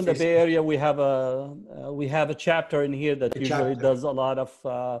 for those in the Bay Area, we have a chapter in here that usually does a lot of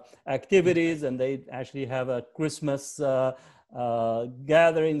activities, and they actually have a Christmas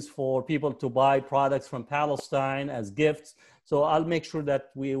gatherings for people to buy products from Palestine as gifts. So I'll make sure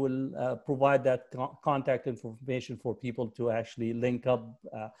that we will provide that contact information for people to actually link up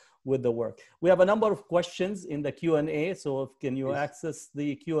with the work. We have a number of questions in the Q&A. So can you access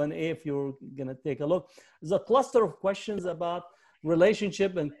the Q&A if you're going to take a look? There's a cluster of questions about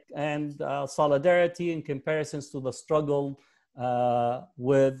relationship and solidarity in comparisons to the struggle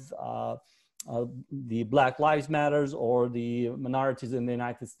with the Black Lives Matters or the minorities in the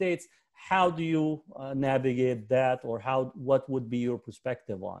United States. How do you navigate that, or what would be your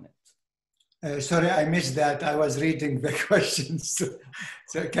perspective on it? Sorry, I missed that. I was reading the questions.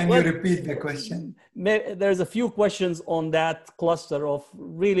 So can you repeat the question? There's a few questions on that cluster of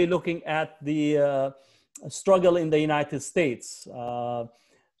really looking at the struggle in the United States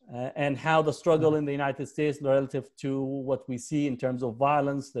and how the struggle in the United States relative to what we see in terms of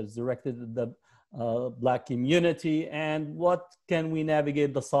violence that's directed at the Black community, and what can we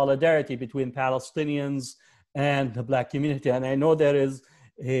navigate the solidarity between Palestinians and the Black community. And I know there is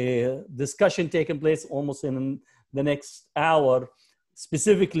a discussion taking place almost in the next hour,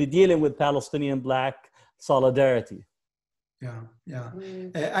 specifically dealing with Palestinian Black solidarity. Yeah.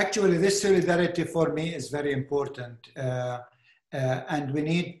 Actually, this solidarity for me is very important, and we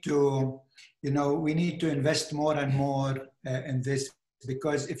need to, invest more and more in this,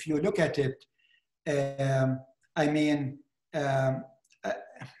 because if you look at it,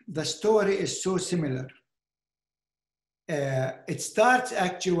 the story is so similar. It starts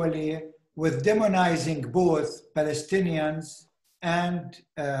actually with demonizing both Palestinians and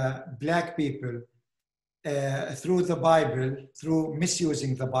Black people through the Bible, through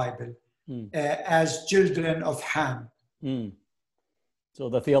misusing the Bible as children of Ham. So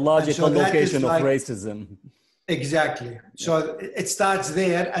the theological location of racism. Exactly. So it starts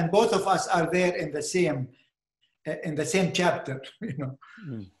there, and both of us are there in the same chapter.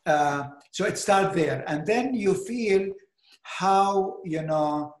 So it starts there, and then you feel how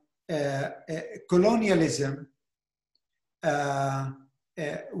colonialism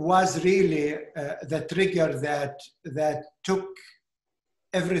was really the trigger that took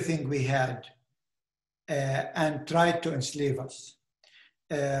everything we had and tried to enslave us.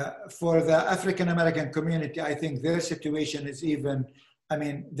 For the African American community, I think their situation is even, I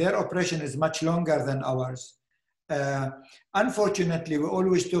mean, their oppression is much longer than ours. Unfortunately, we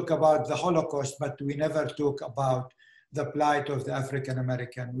always talk about the Holocaust, but we never talk about the plight of the African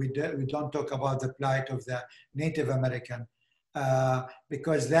American. We don't talk about the plight of the Native American,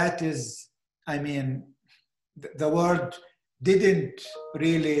 because that is, I mean, the world didn't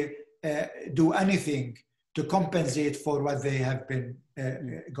really do anything to compensate for what they have been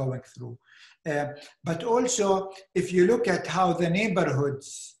going through. But also, if you look at how the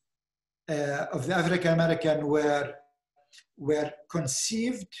neighborhoods of the African American were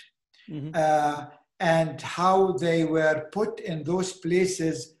conceived, and how they were put in those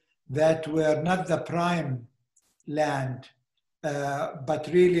places that were not the prime land, but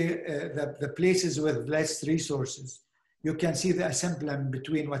really the places with less resources. You can see the assembly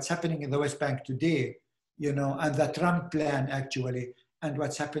between what's happening in the West Bank today, you know, and the Trump plan actually, and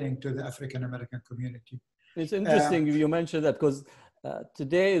what's happening to the African American community. It's interesting you mentioned that, because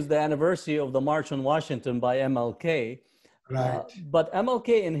today is the anniversary of the March on Washington by MLK. Right. But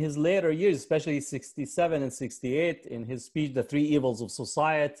MLK in his later years, especially 67 and 68, in his speech, The Three Evils of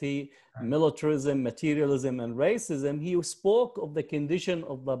Society, Militarism, Materialism, and Racism, he spoke of the condition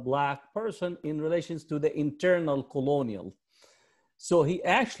of the Black person in relation to the internal colonial. So he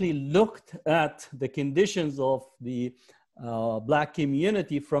actually looked at the conditions of the Black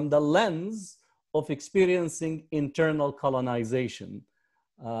community from the lens of experiencing internal colonization.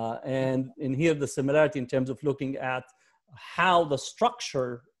 And here the similarity in terms of looking at how the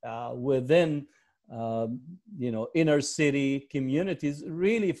structure within inner city communities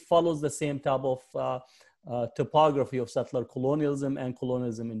really follows the same type of topography of settler colonialism and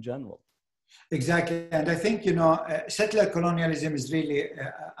colonialism in general. Exactly. And I think, you know, settler colonialism is really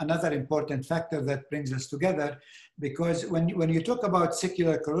another important factor that brings us together, because when you talk about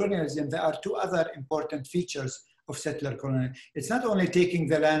secular colonialism, there are two other important features of settler colonialism. It's not only taking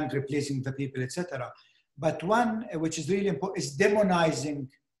the land, replacing the people, etc., but one which is really important is demonizing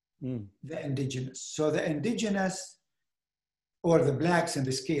the indigenous. So the indigenous, or the Blacks in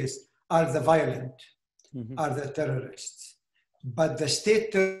this case, are the violent, are the terrorists. But the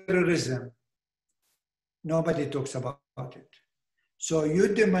state terrorism, nobody talks about it. So you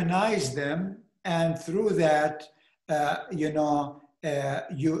demonize them, and through that, you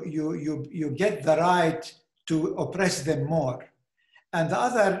get the right to oppress them more. And the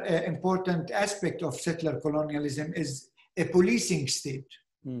other important aspect of settler colonialism is a policing state,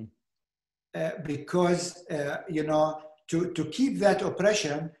 because to keep that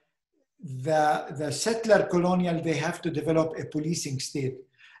oppression, the settler colonial, they have to develop a policing state.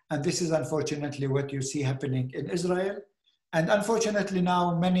 And this is unfortunately what you see happening in Israel. And unfortunately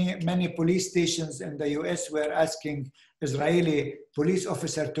now many police stations in the US were asking Israeli police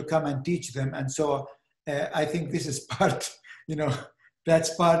officers to come and teach them. And so I think this is part,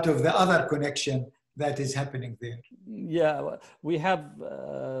 that's part of the other connection that is happening there. Yeah, we have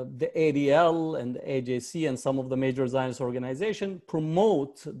the ADL and the AJC and some of the major Zionist organizations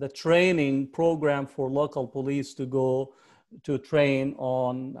promote the training program for local police to go to train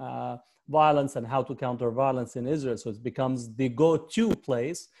on violence and how to counter violence in Israel. So it becomes the go-to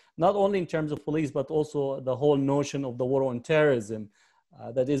place, not only in terms of police, but also the whole notion of the war on terrorism,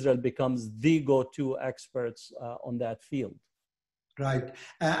 that Israel becomes the go-to experts on that field. Right.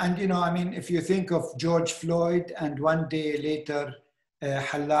 And, if you think of George Floyd and one day later,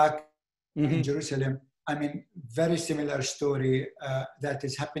 Halak in Jerusalem, very similar story that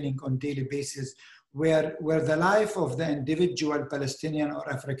is happening on a daily basis, where the life of the individual Palestinian or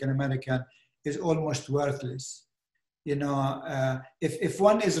African-American is almost worthless. If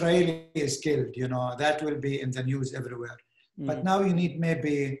one Israeli is killed, that will be in the news everywhere. But now you need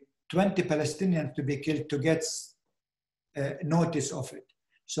maybe 20 Palestinians to be killed to get notice of it.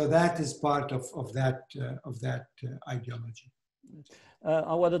 So that is part of that ideology.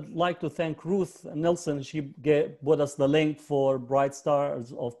 I would like to thank Ruth Nilsson. She put us the link for Bright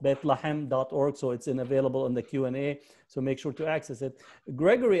Stars of Bethlehem.org, so it's available in the Q&A, so make sure to access it.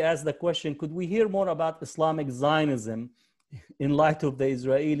 Gregory asked the question, could we hear more about Islamic Zionism in light of the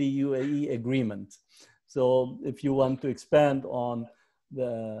Israeli-UAE agreement? So if you want to expand on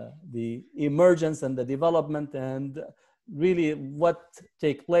the emergence and the development and really what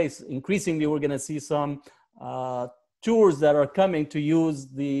take place. Increasingly, we're going to see some tours that are coming to use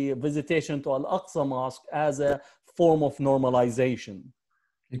the visitation to Al-Aqsa Mosque as a form of normalization.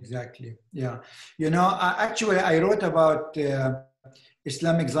 Exactly. Yeah. Actually, I wrote about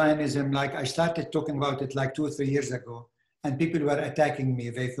Islamic Zionism, I started talking about it 2 or 3 years ago. and people were attacking me.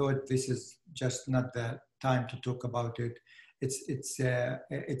 They thought this is just not the time to talk about it.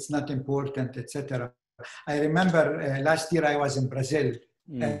 It's not important, etc. I remember last year I was in Brazil,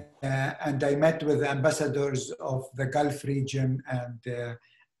 and I met with the ambassadors of the Gulf region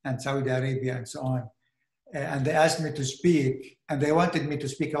and Saudi Arabia and so on. And they asked me to speak, and they wanted me to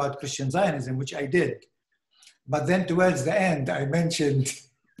speak about Christian Zionism, which I did. But then towards the end, I mentioned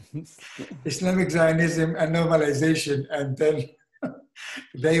Islamic Zionism and normalization, and then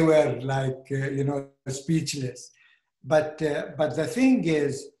they were like, speechless. But the thing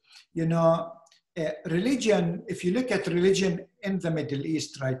is, religion, if you look at religion in the Middle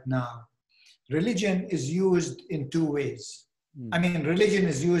East right now, religion is used in two ways. I mean, religion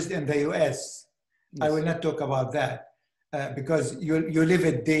is used in the US. Yes. I will not talk about that because you live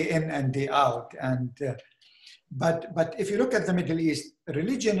it day in and day out. And but if you look at the Middle East,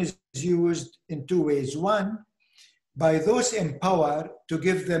 religion is used in two ways. One, by those in power to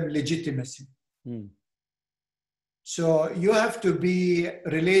give them legitimacy. So you have to be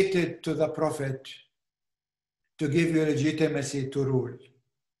related to the Prophet to give you legitimacy to rule.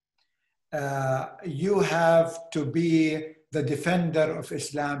 You have to be the defender of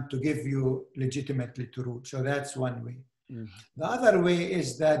Islam to give you legitimately to rule. So that's one way. The other way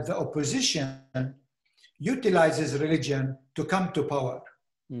is that the opposition utilizes religion to come to power.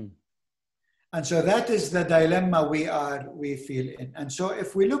 And so that is the dilemma we feel in. And so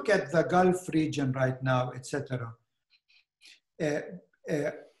if we look at the Gulf region right now, etc.,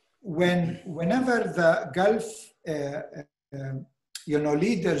 whenever the Gulf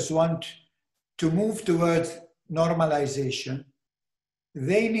leaders want to move towards normalization,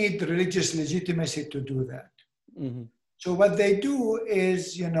 they need religious legitimacy to do that. So what they do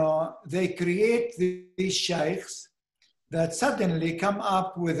is, they create these sheikhs that suddenly come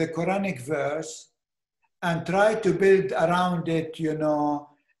up with a Quranic verse and try to build around it,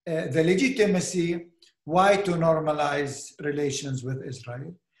 the legitimacy, why to normalize relations with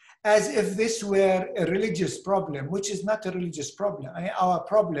Israel, as if this were a religious problem, which is not a religious problem. I mean, our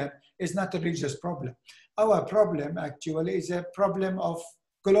problem is not a religious problem. Our problem actually is a problem of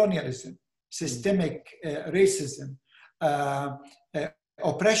colonialism, systemic racism,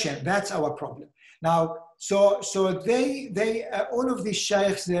 oppression. That's our problem. Now, so they all of these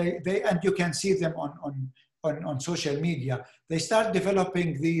sheikhs, they and you can see them on social media, they start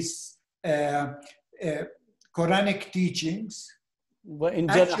developing these Quranic teachings. Well, in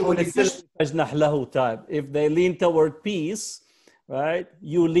general, if they lean toward peace, right,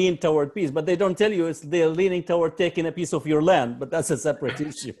 you lean toward peace, but they don't tell you they're leaning toward taking a piece of your land, but that's a separate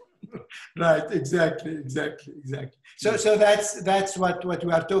issue. Right, exactly. So that's what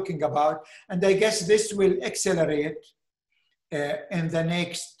we are talking about, and I guess this will accelerate in the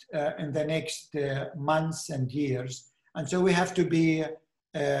next months and years, and so we have to be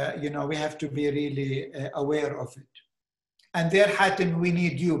really aware of it. And there, Hatem, we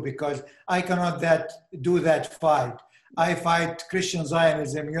need you, because I cannot do that fight. I fight Christian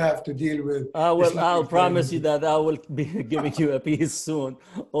Zionism. You have to deal with. I'll promise you that I will be giving you a piece soon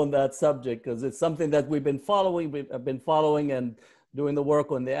on that subject, because it's something that we've been following. We've been following and doing the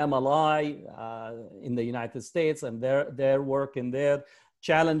work on the MLI in the United States, and their work in there,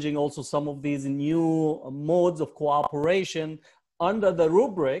 challenging also some of these new modes of cooperation under the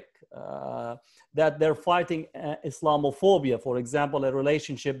rubric that they're fighting Islamophobia. For example, a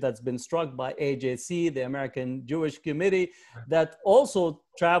relationship that's been struck by AJC, the American Jewish Committee, that also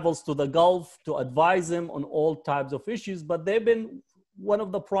travels to the Gulf to advise them on all types of issues, but they've been one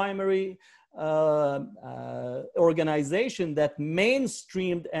of the primary organization that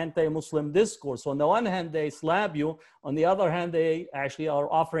mainstreamed anti-Muslim discourse. So on the one hand, they slap you. On the other hand, they actually are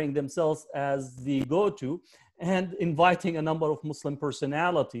offering themselves as the go-to and inviting a number of Muslim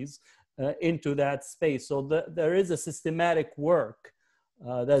personalities into that space. So there is a systematic work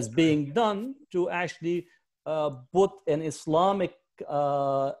that's being done to actually put an Islamic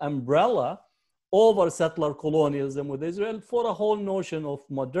umbrella over settler colonialism with Israel for a whole notion of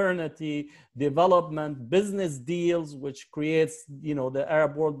modernity, development, business deals, which creates, the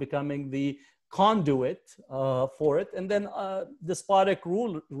Arab world becoming the conduit for it, and then despotic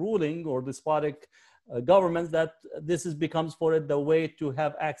ruling or despotic governments that becomes for it the way to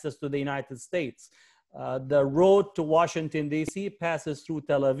have access to the United States. The road to Washington, D.C. passes through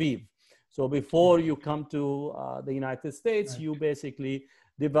Tel Aviv. So before you come to the United States, you basically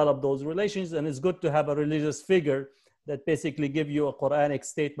develop those relations, and it's good to have a religious figure that basically give you a Quranic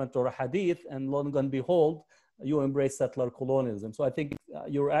statement or a hadith, and lo and behold, you embrace settler colonialism. So I think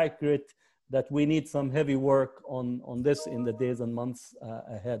you're accurate that we need some heavy work on this in the days and months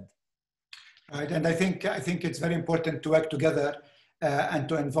ahead. Right, and I think it's very important to work together and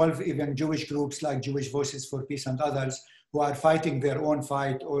to involve even Jewish groups like Jewish Voices for Peace and others who are fighting their own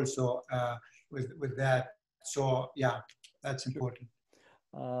fight also with that. So yeah, that's important.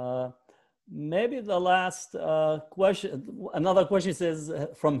 Maybe the last question, another question says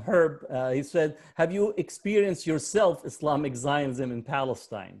from Herb, he said, have you experienced yourself Islamic Zionism in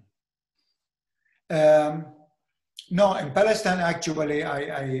Palestine? No, in Palestine, actually,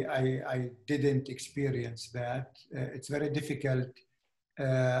 I didn't experience that. It's very difficult,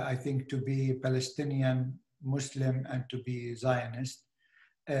 I think, to be Palestinian Muslim and to be Zionist.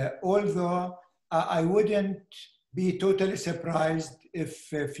 Although I wouldn't be totally surprised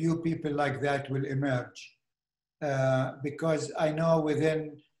if a few people like that will emerge. Because I know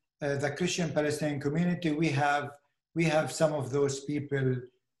within the Christian Palestinian community, we have some of those people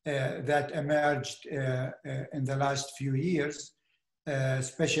that emerged in the last few years,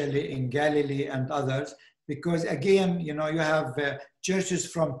 especially in Galilee and others, because again, you know, you have churches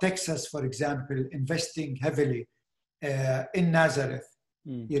from Texas, for example, investing heavily in Nazareth,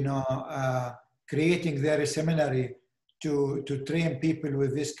 you know, creating there a seminary to train people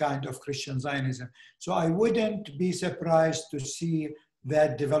with this kind of Christian Zionism. So I wouldn't be surprised to see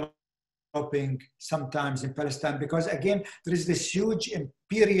that developing sometimes in Palestine, because again, there is this huge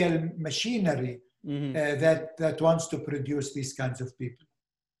imperial machinery that wants to produce these kinds of people.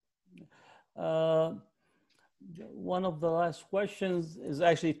 One of the last questions is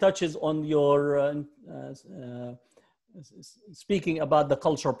actually touches on your speaking about the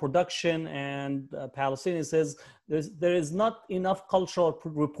cultural production, and Palestinian says there is not enough cultural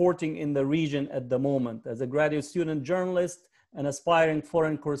reporting in the region at the moment. As a graduate student journalist, an aspiring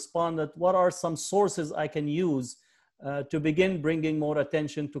foreign correspondent, what are some sources I can use to begin bringing more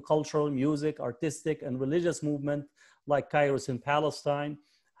attention to cultural, music, artistic, and religious movement like Kairos in Palestine?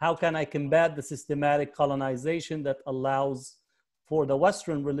 How can I combat the systematic colonization that allows for the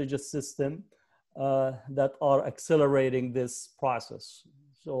Western religious system that are accelerating this process?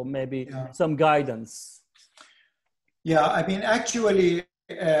 So maybe some guidance. Yeah, I mean, actually,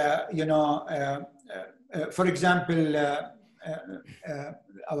 you know, for example,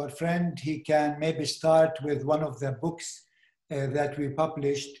 our friend, he can maybe start with one of the books that we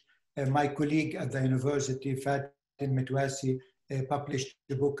published. My colleague at the university, Hatem Bazian, published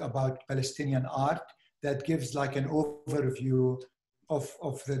a book about Palestinian art that gives like an overview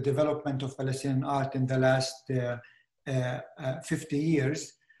of the development of Palestinian art in the last 50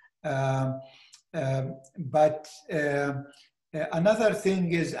 years. But another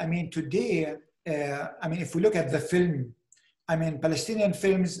thing is, I mean, today, I mean, if we look at the film, I mean, Palestinian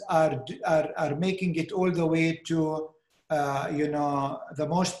films are making it all the way to, you know, the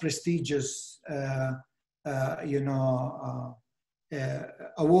most prestigious, you know,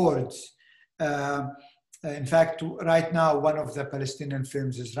 awards. In fact, right now, one of the Palestinian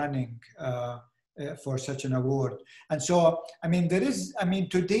films is running for such an award. And so, I mean, there is, I mean,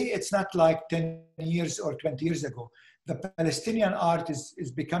 today it's not like 10 years or 20 years ago. The Palestinian art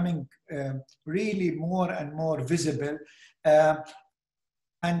is becoming really more and more visible.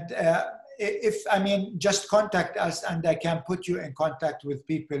 And if, I mean, just contact us and I can put you in contact with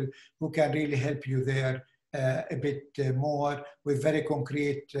people who can really help you there a bit more with very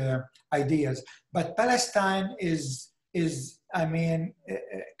concrete ideas. But Palestine is I mean,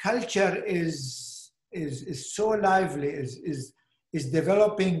 culture is so lively, is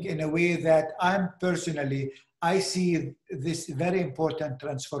developing in a way that I see this very important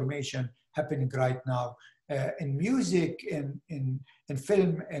transformation happening right now in music, in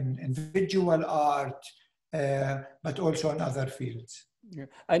film, in visual art, but also in other fields. Yeah.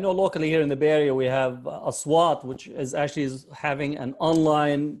 I know locally here in the Bay Area we have Aswat, which is actually having an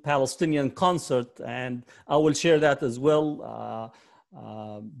online Palestinian concert, and I will share that as well.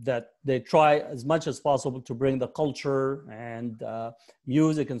 That they try as much as possible to bring the culture and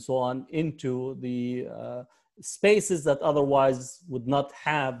music and so on into the spaces that otherwise would not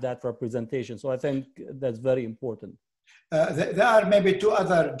have that representation. So I think that's very important. There are maybe two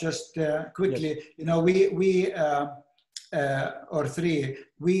other, just quickly, yes. You know, or three,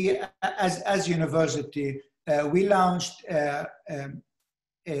 we as university, we launched a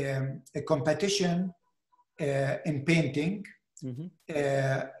competition in painting. Mm-hmm.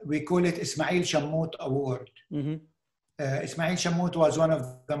 We call it Ismail Shammout Award. Mm-hmm. Ismail Shammout was one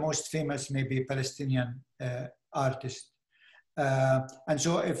of the most famous, maybe Palestinian artists. And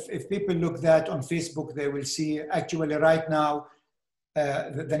so if people look that on Facebook, they will see actually right now,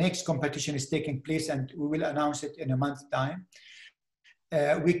 the next competition is taking place and we will announce it in a month's time.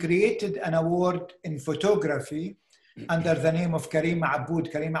 We created an award in photography under the name of Karima Aboud.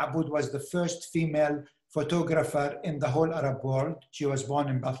 Karima Aboud was the first female photographer in the whole Arab world. She was born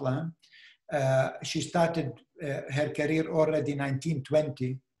in Bethlehem. She started her career already in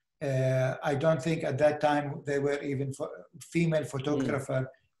 1920. I don't think at that time there were even female photographer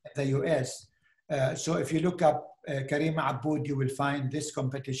in the US. So if you look up Karima Aboud, you will find this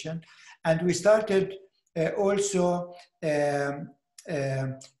competition. And we started also a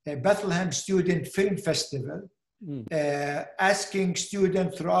Bethlehem Student Film Festival, asking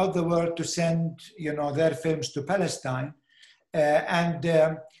students throughout the world to send, their films to Palestine.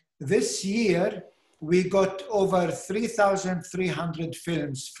 This year, we got over 3,300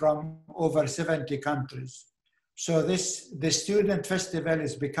 films from over 70 countries. So the student festival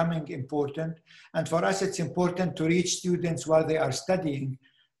is becoming important. And for us, it's important to reach students while they are studying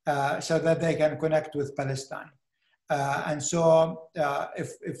so that they can connect with Palestine.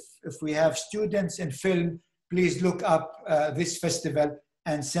 If we have students in film, please look up this festival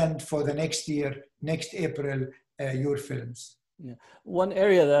and send for the next year, next April, your films. Yeah. One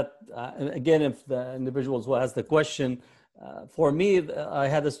area that, again, if the individuals who asked the question, for me, I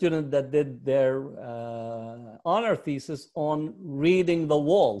had a student that did their honor thesis on reading the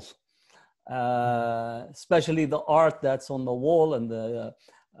walls, especially the art that's on the wall and the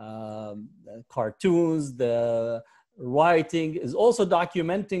cartoons, the writing is also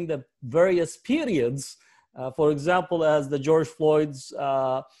documenting the various periods. For example, as the George Floyd's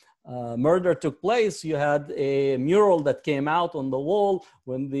murder took place, you had a mural that came out on the wall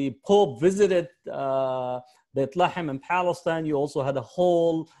when the Pope visited Bethlehem in Palestine. You also had a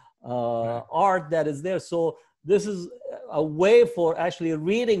whole art that is there. So this is a way for actually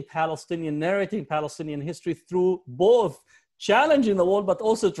reading Palestinian, narrating Palestinian history through both challenging the wall, but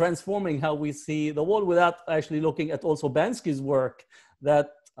also transforming how we see the wall without actually looking at also Bansky's work that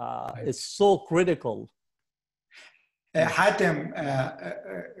is so critical. Hatem,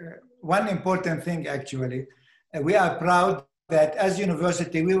 one important thing actually, we are proud that as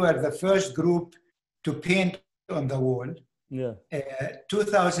university, we were the first group to paint on the wall,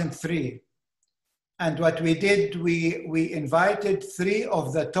 2003. And what we did, we invited 3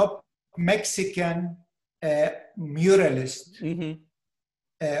 of the top Mexican muralists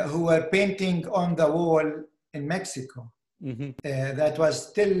who were painting on the wall in Mexico. That was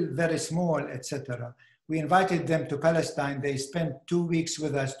still very small, etc. We invited them to Palestine. They spent 2 weeks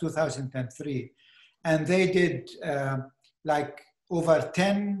with us, 2003. And they did like over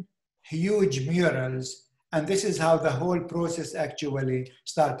 10 huge murals. And this is how the whole process actually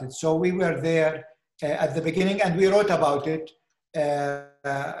started. So we were there at the beginning and we wrote about it.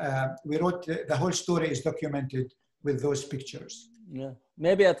 We wrote, the whole story is documented with those pictures. Yeah,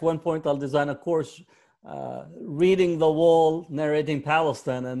 maybe at one point I'll design a course reading the wall, narrating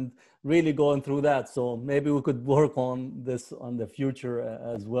Palestine, and really going through that. So maybe we could work on this on the future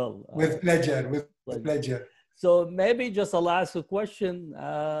as well. With pleasure, with pleasure. So maybe just a last question.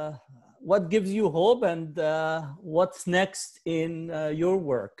 What gives you hope and what's next in your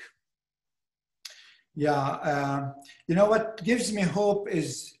work? Yeah, what gives me hope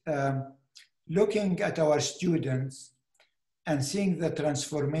is looking at our students and seeing the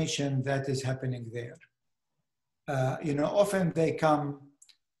transformation that is happening there. Often they come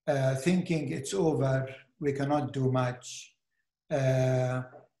thinking it's over, we cannot do much, and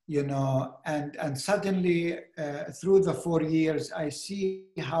suddenly through the 4 years, I see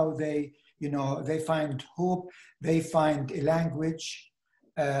how they find hope, they find a language,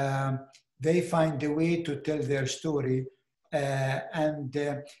 they find a way to tell their story, and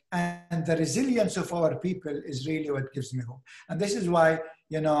the resilience of our people is really what gives me hope. And this is why,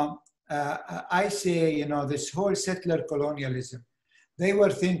 I say, this whole settler colonialism, they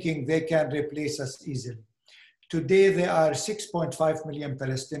were thinking they can replace us easily. Today, there are 6.5 million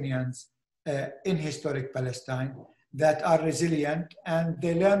Palestinians in historic Palestine that are resilient, and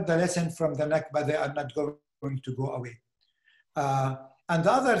they learned the lesson from the Nakba. They are not going to go away. And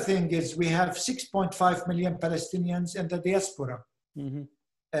the other thing is we have 6.5 million Palestinians in the diaspora.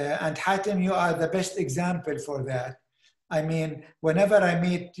 And Hatem, you are the best example for that. I mean, whenever I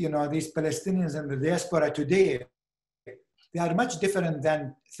meet, these Palestinians in the diaspora today, they are much different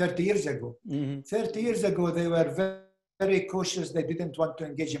than 30 years ago. 30 years ago, they were very, very cautious. They didn't want to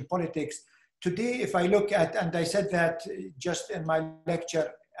engage in politics. Today, if I look at, and I said that just in my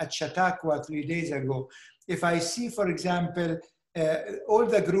lecture at Chautauqua 3 days ago, if I see, for example, all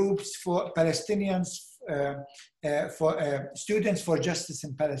the groups for Palestinians, for students for justice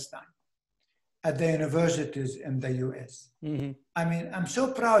in Palestine at the universities in the US. I mean, I'm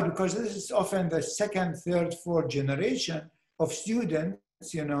so proud because this is often the second, third, fourth generation of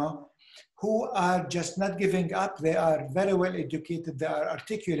students, who are just not giving up. They are very well educated. They are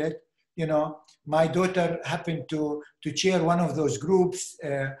articulate. You know, my daughter happened to chair one of those groups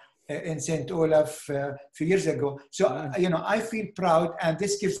in St. Olaf a few years ago. So, you know, I feel proud, and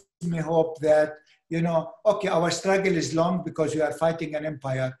this gives me hope that, you know, okay, our struggle is long because we are fighting an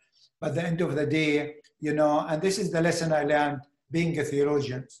empire, but at the end of the day, you know, and this is the lesson I learned being a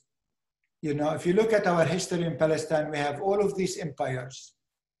theologian. You know, if you look at our history in Palestine, we have all of these empires.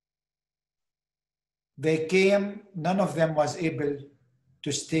 They came, none of them was able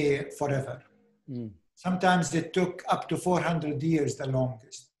to stay forever. Sometimes it took up to 400 years, the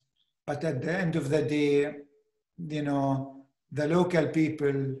longest. But at the end of the day, you know, the local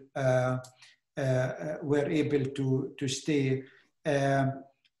people were able to stay.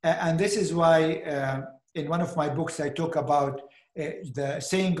 And this is why in one of my books, I talk about the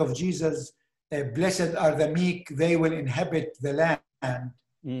saying of Jesus, blessed are the meek, they will inhabit the land.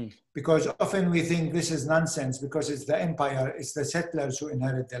 Because often we think this is nonsense because it's the empire, it's the settlers who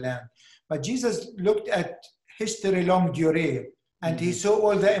inherit the land. But Jesus looked at history longue durée, and he saw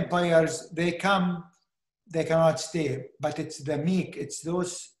all the empires, they come, they cannot stay. But it's the meek, it's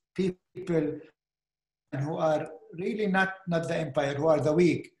those people who are really not the empire, who are the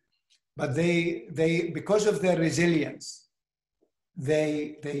weak. But they because of their resilience,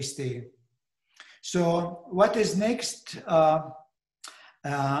 they stay. So what is next?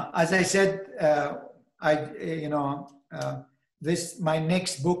 As I said, my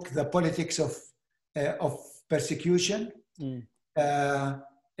next book, The Politics of Persecution,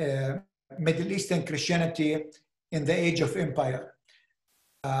 Middle Eastern Christianity in the Age of Empire,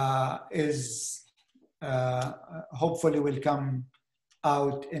 is hopefully will come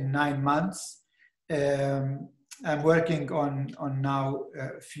out in 9 months. I'm working on now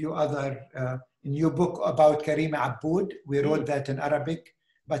a few other new book about Karim Aboud. We wrote that in Arabic,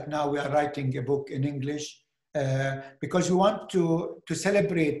 but now we are writing a book in English because we want to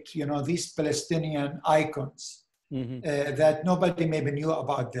celebrate, you know, these Palestinian icons that nobody maybe knew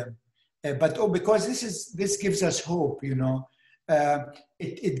about them. But because this gives us hope, you know.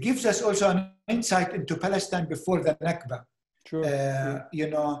 It gives us also an insight into Palestine before the Nakba. Sure. You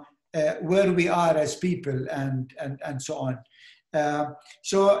know, where we are as people and so on.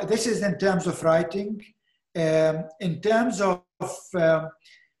 So this is in terms of writing. In terms of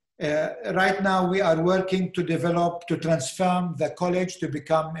right now, we are working to transform the college to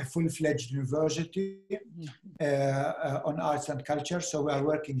become a full-fledged university on arts and culture. So we are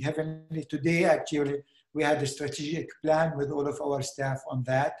working heavily. Today, actually, we had a strategic plan with all of our staff on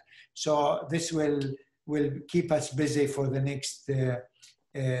that. So this will keep us busy for the next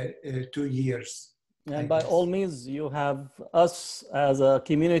 2 years. And by all means, you have us as a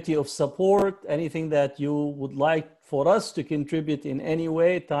community of support. Anything that you would like for us to contribute in any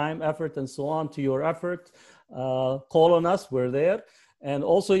way, time, effort, and so on to your effort, call on us, we're there. And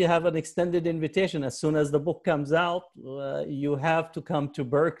also you have an extended invitation. As soon as the book comes out, you have to come to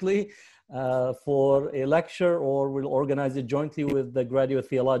Berkeley for a lecture, or we'll organize it jointly with the Graduate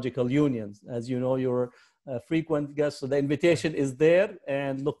Theological Unions. As you know, you're a frequent guest, so the invitation is there,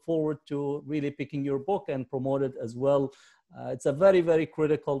 and look forward to really picking your book and promote it as well. It's a very, very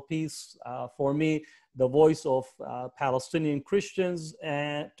critical piece for me, the voice of Palestinian Christians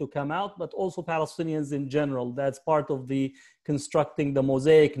to come out, but also Palestinians in general. That's part of the constructing the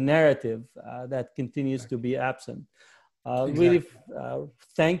mosaic narrative that continues to be absent. Exactly. Really,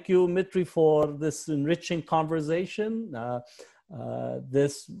 thank you, Mitri, for this enriching conversation.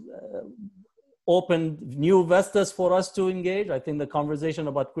 This opened new vistas for us to engage. I think the conversation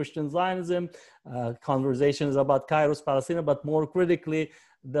about Christian Zionism, conversations about Kairos, Palestine, but more critically,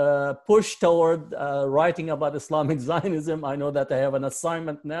 the push toward writing about Islamic Zionism. I know that I have an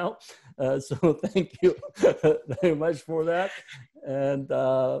assignment now, so thank you very much for that. And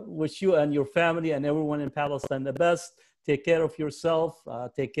wish you and your family and everyone in Palestine the best. Take care of yourself,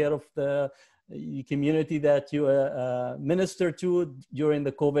 take care of the community that you minister to during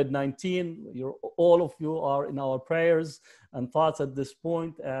the COVID-19. All of you are in our prayers and thoughts at this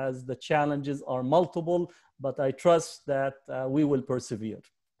point, as the challenges are multiple, but I trust that we will persevere.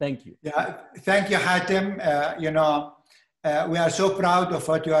 Thank you. Yeah, thank you, Hatem. We are so proud of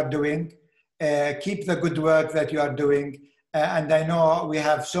what you are doing. Keep the good work that you are doing. And I know we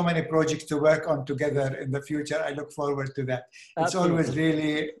have so many projects to work on together in the future. I look forward to that. It's Absolutely. Always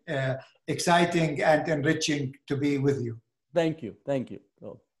really exciting and enriching to be with you. Thank you. Thank you.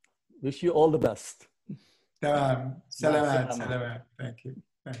 Well, wish you all the best. Salamat. Thank you.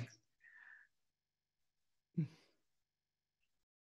 Thanks.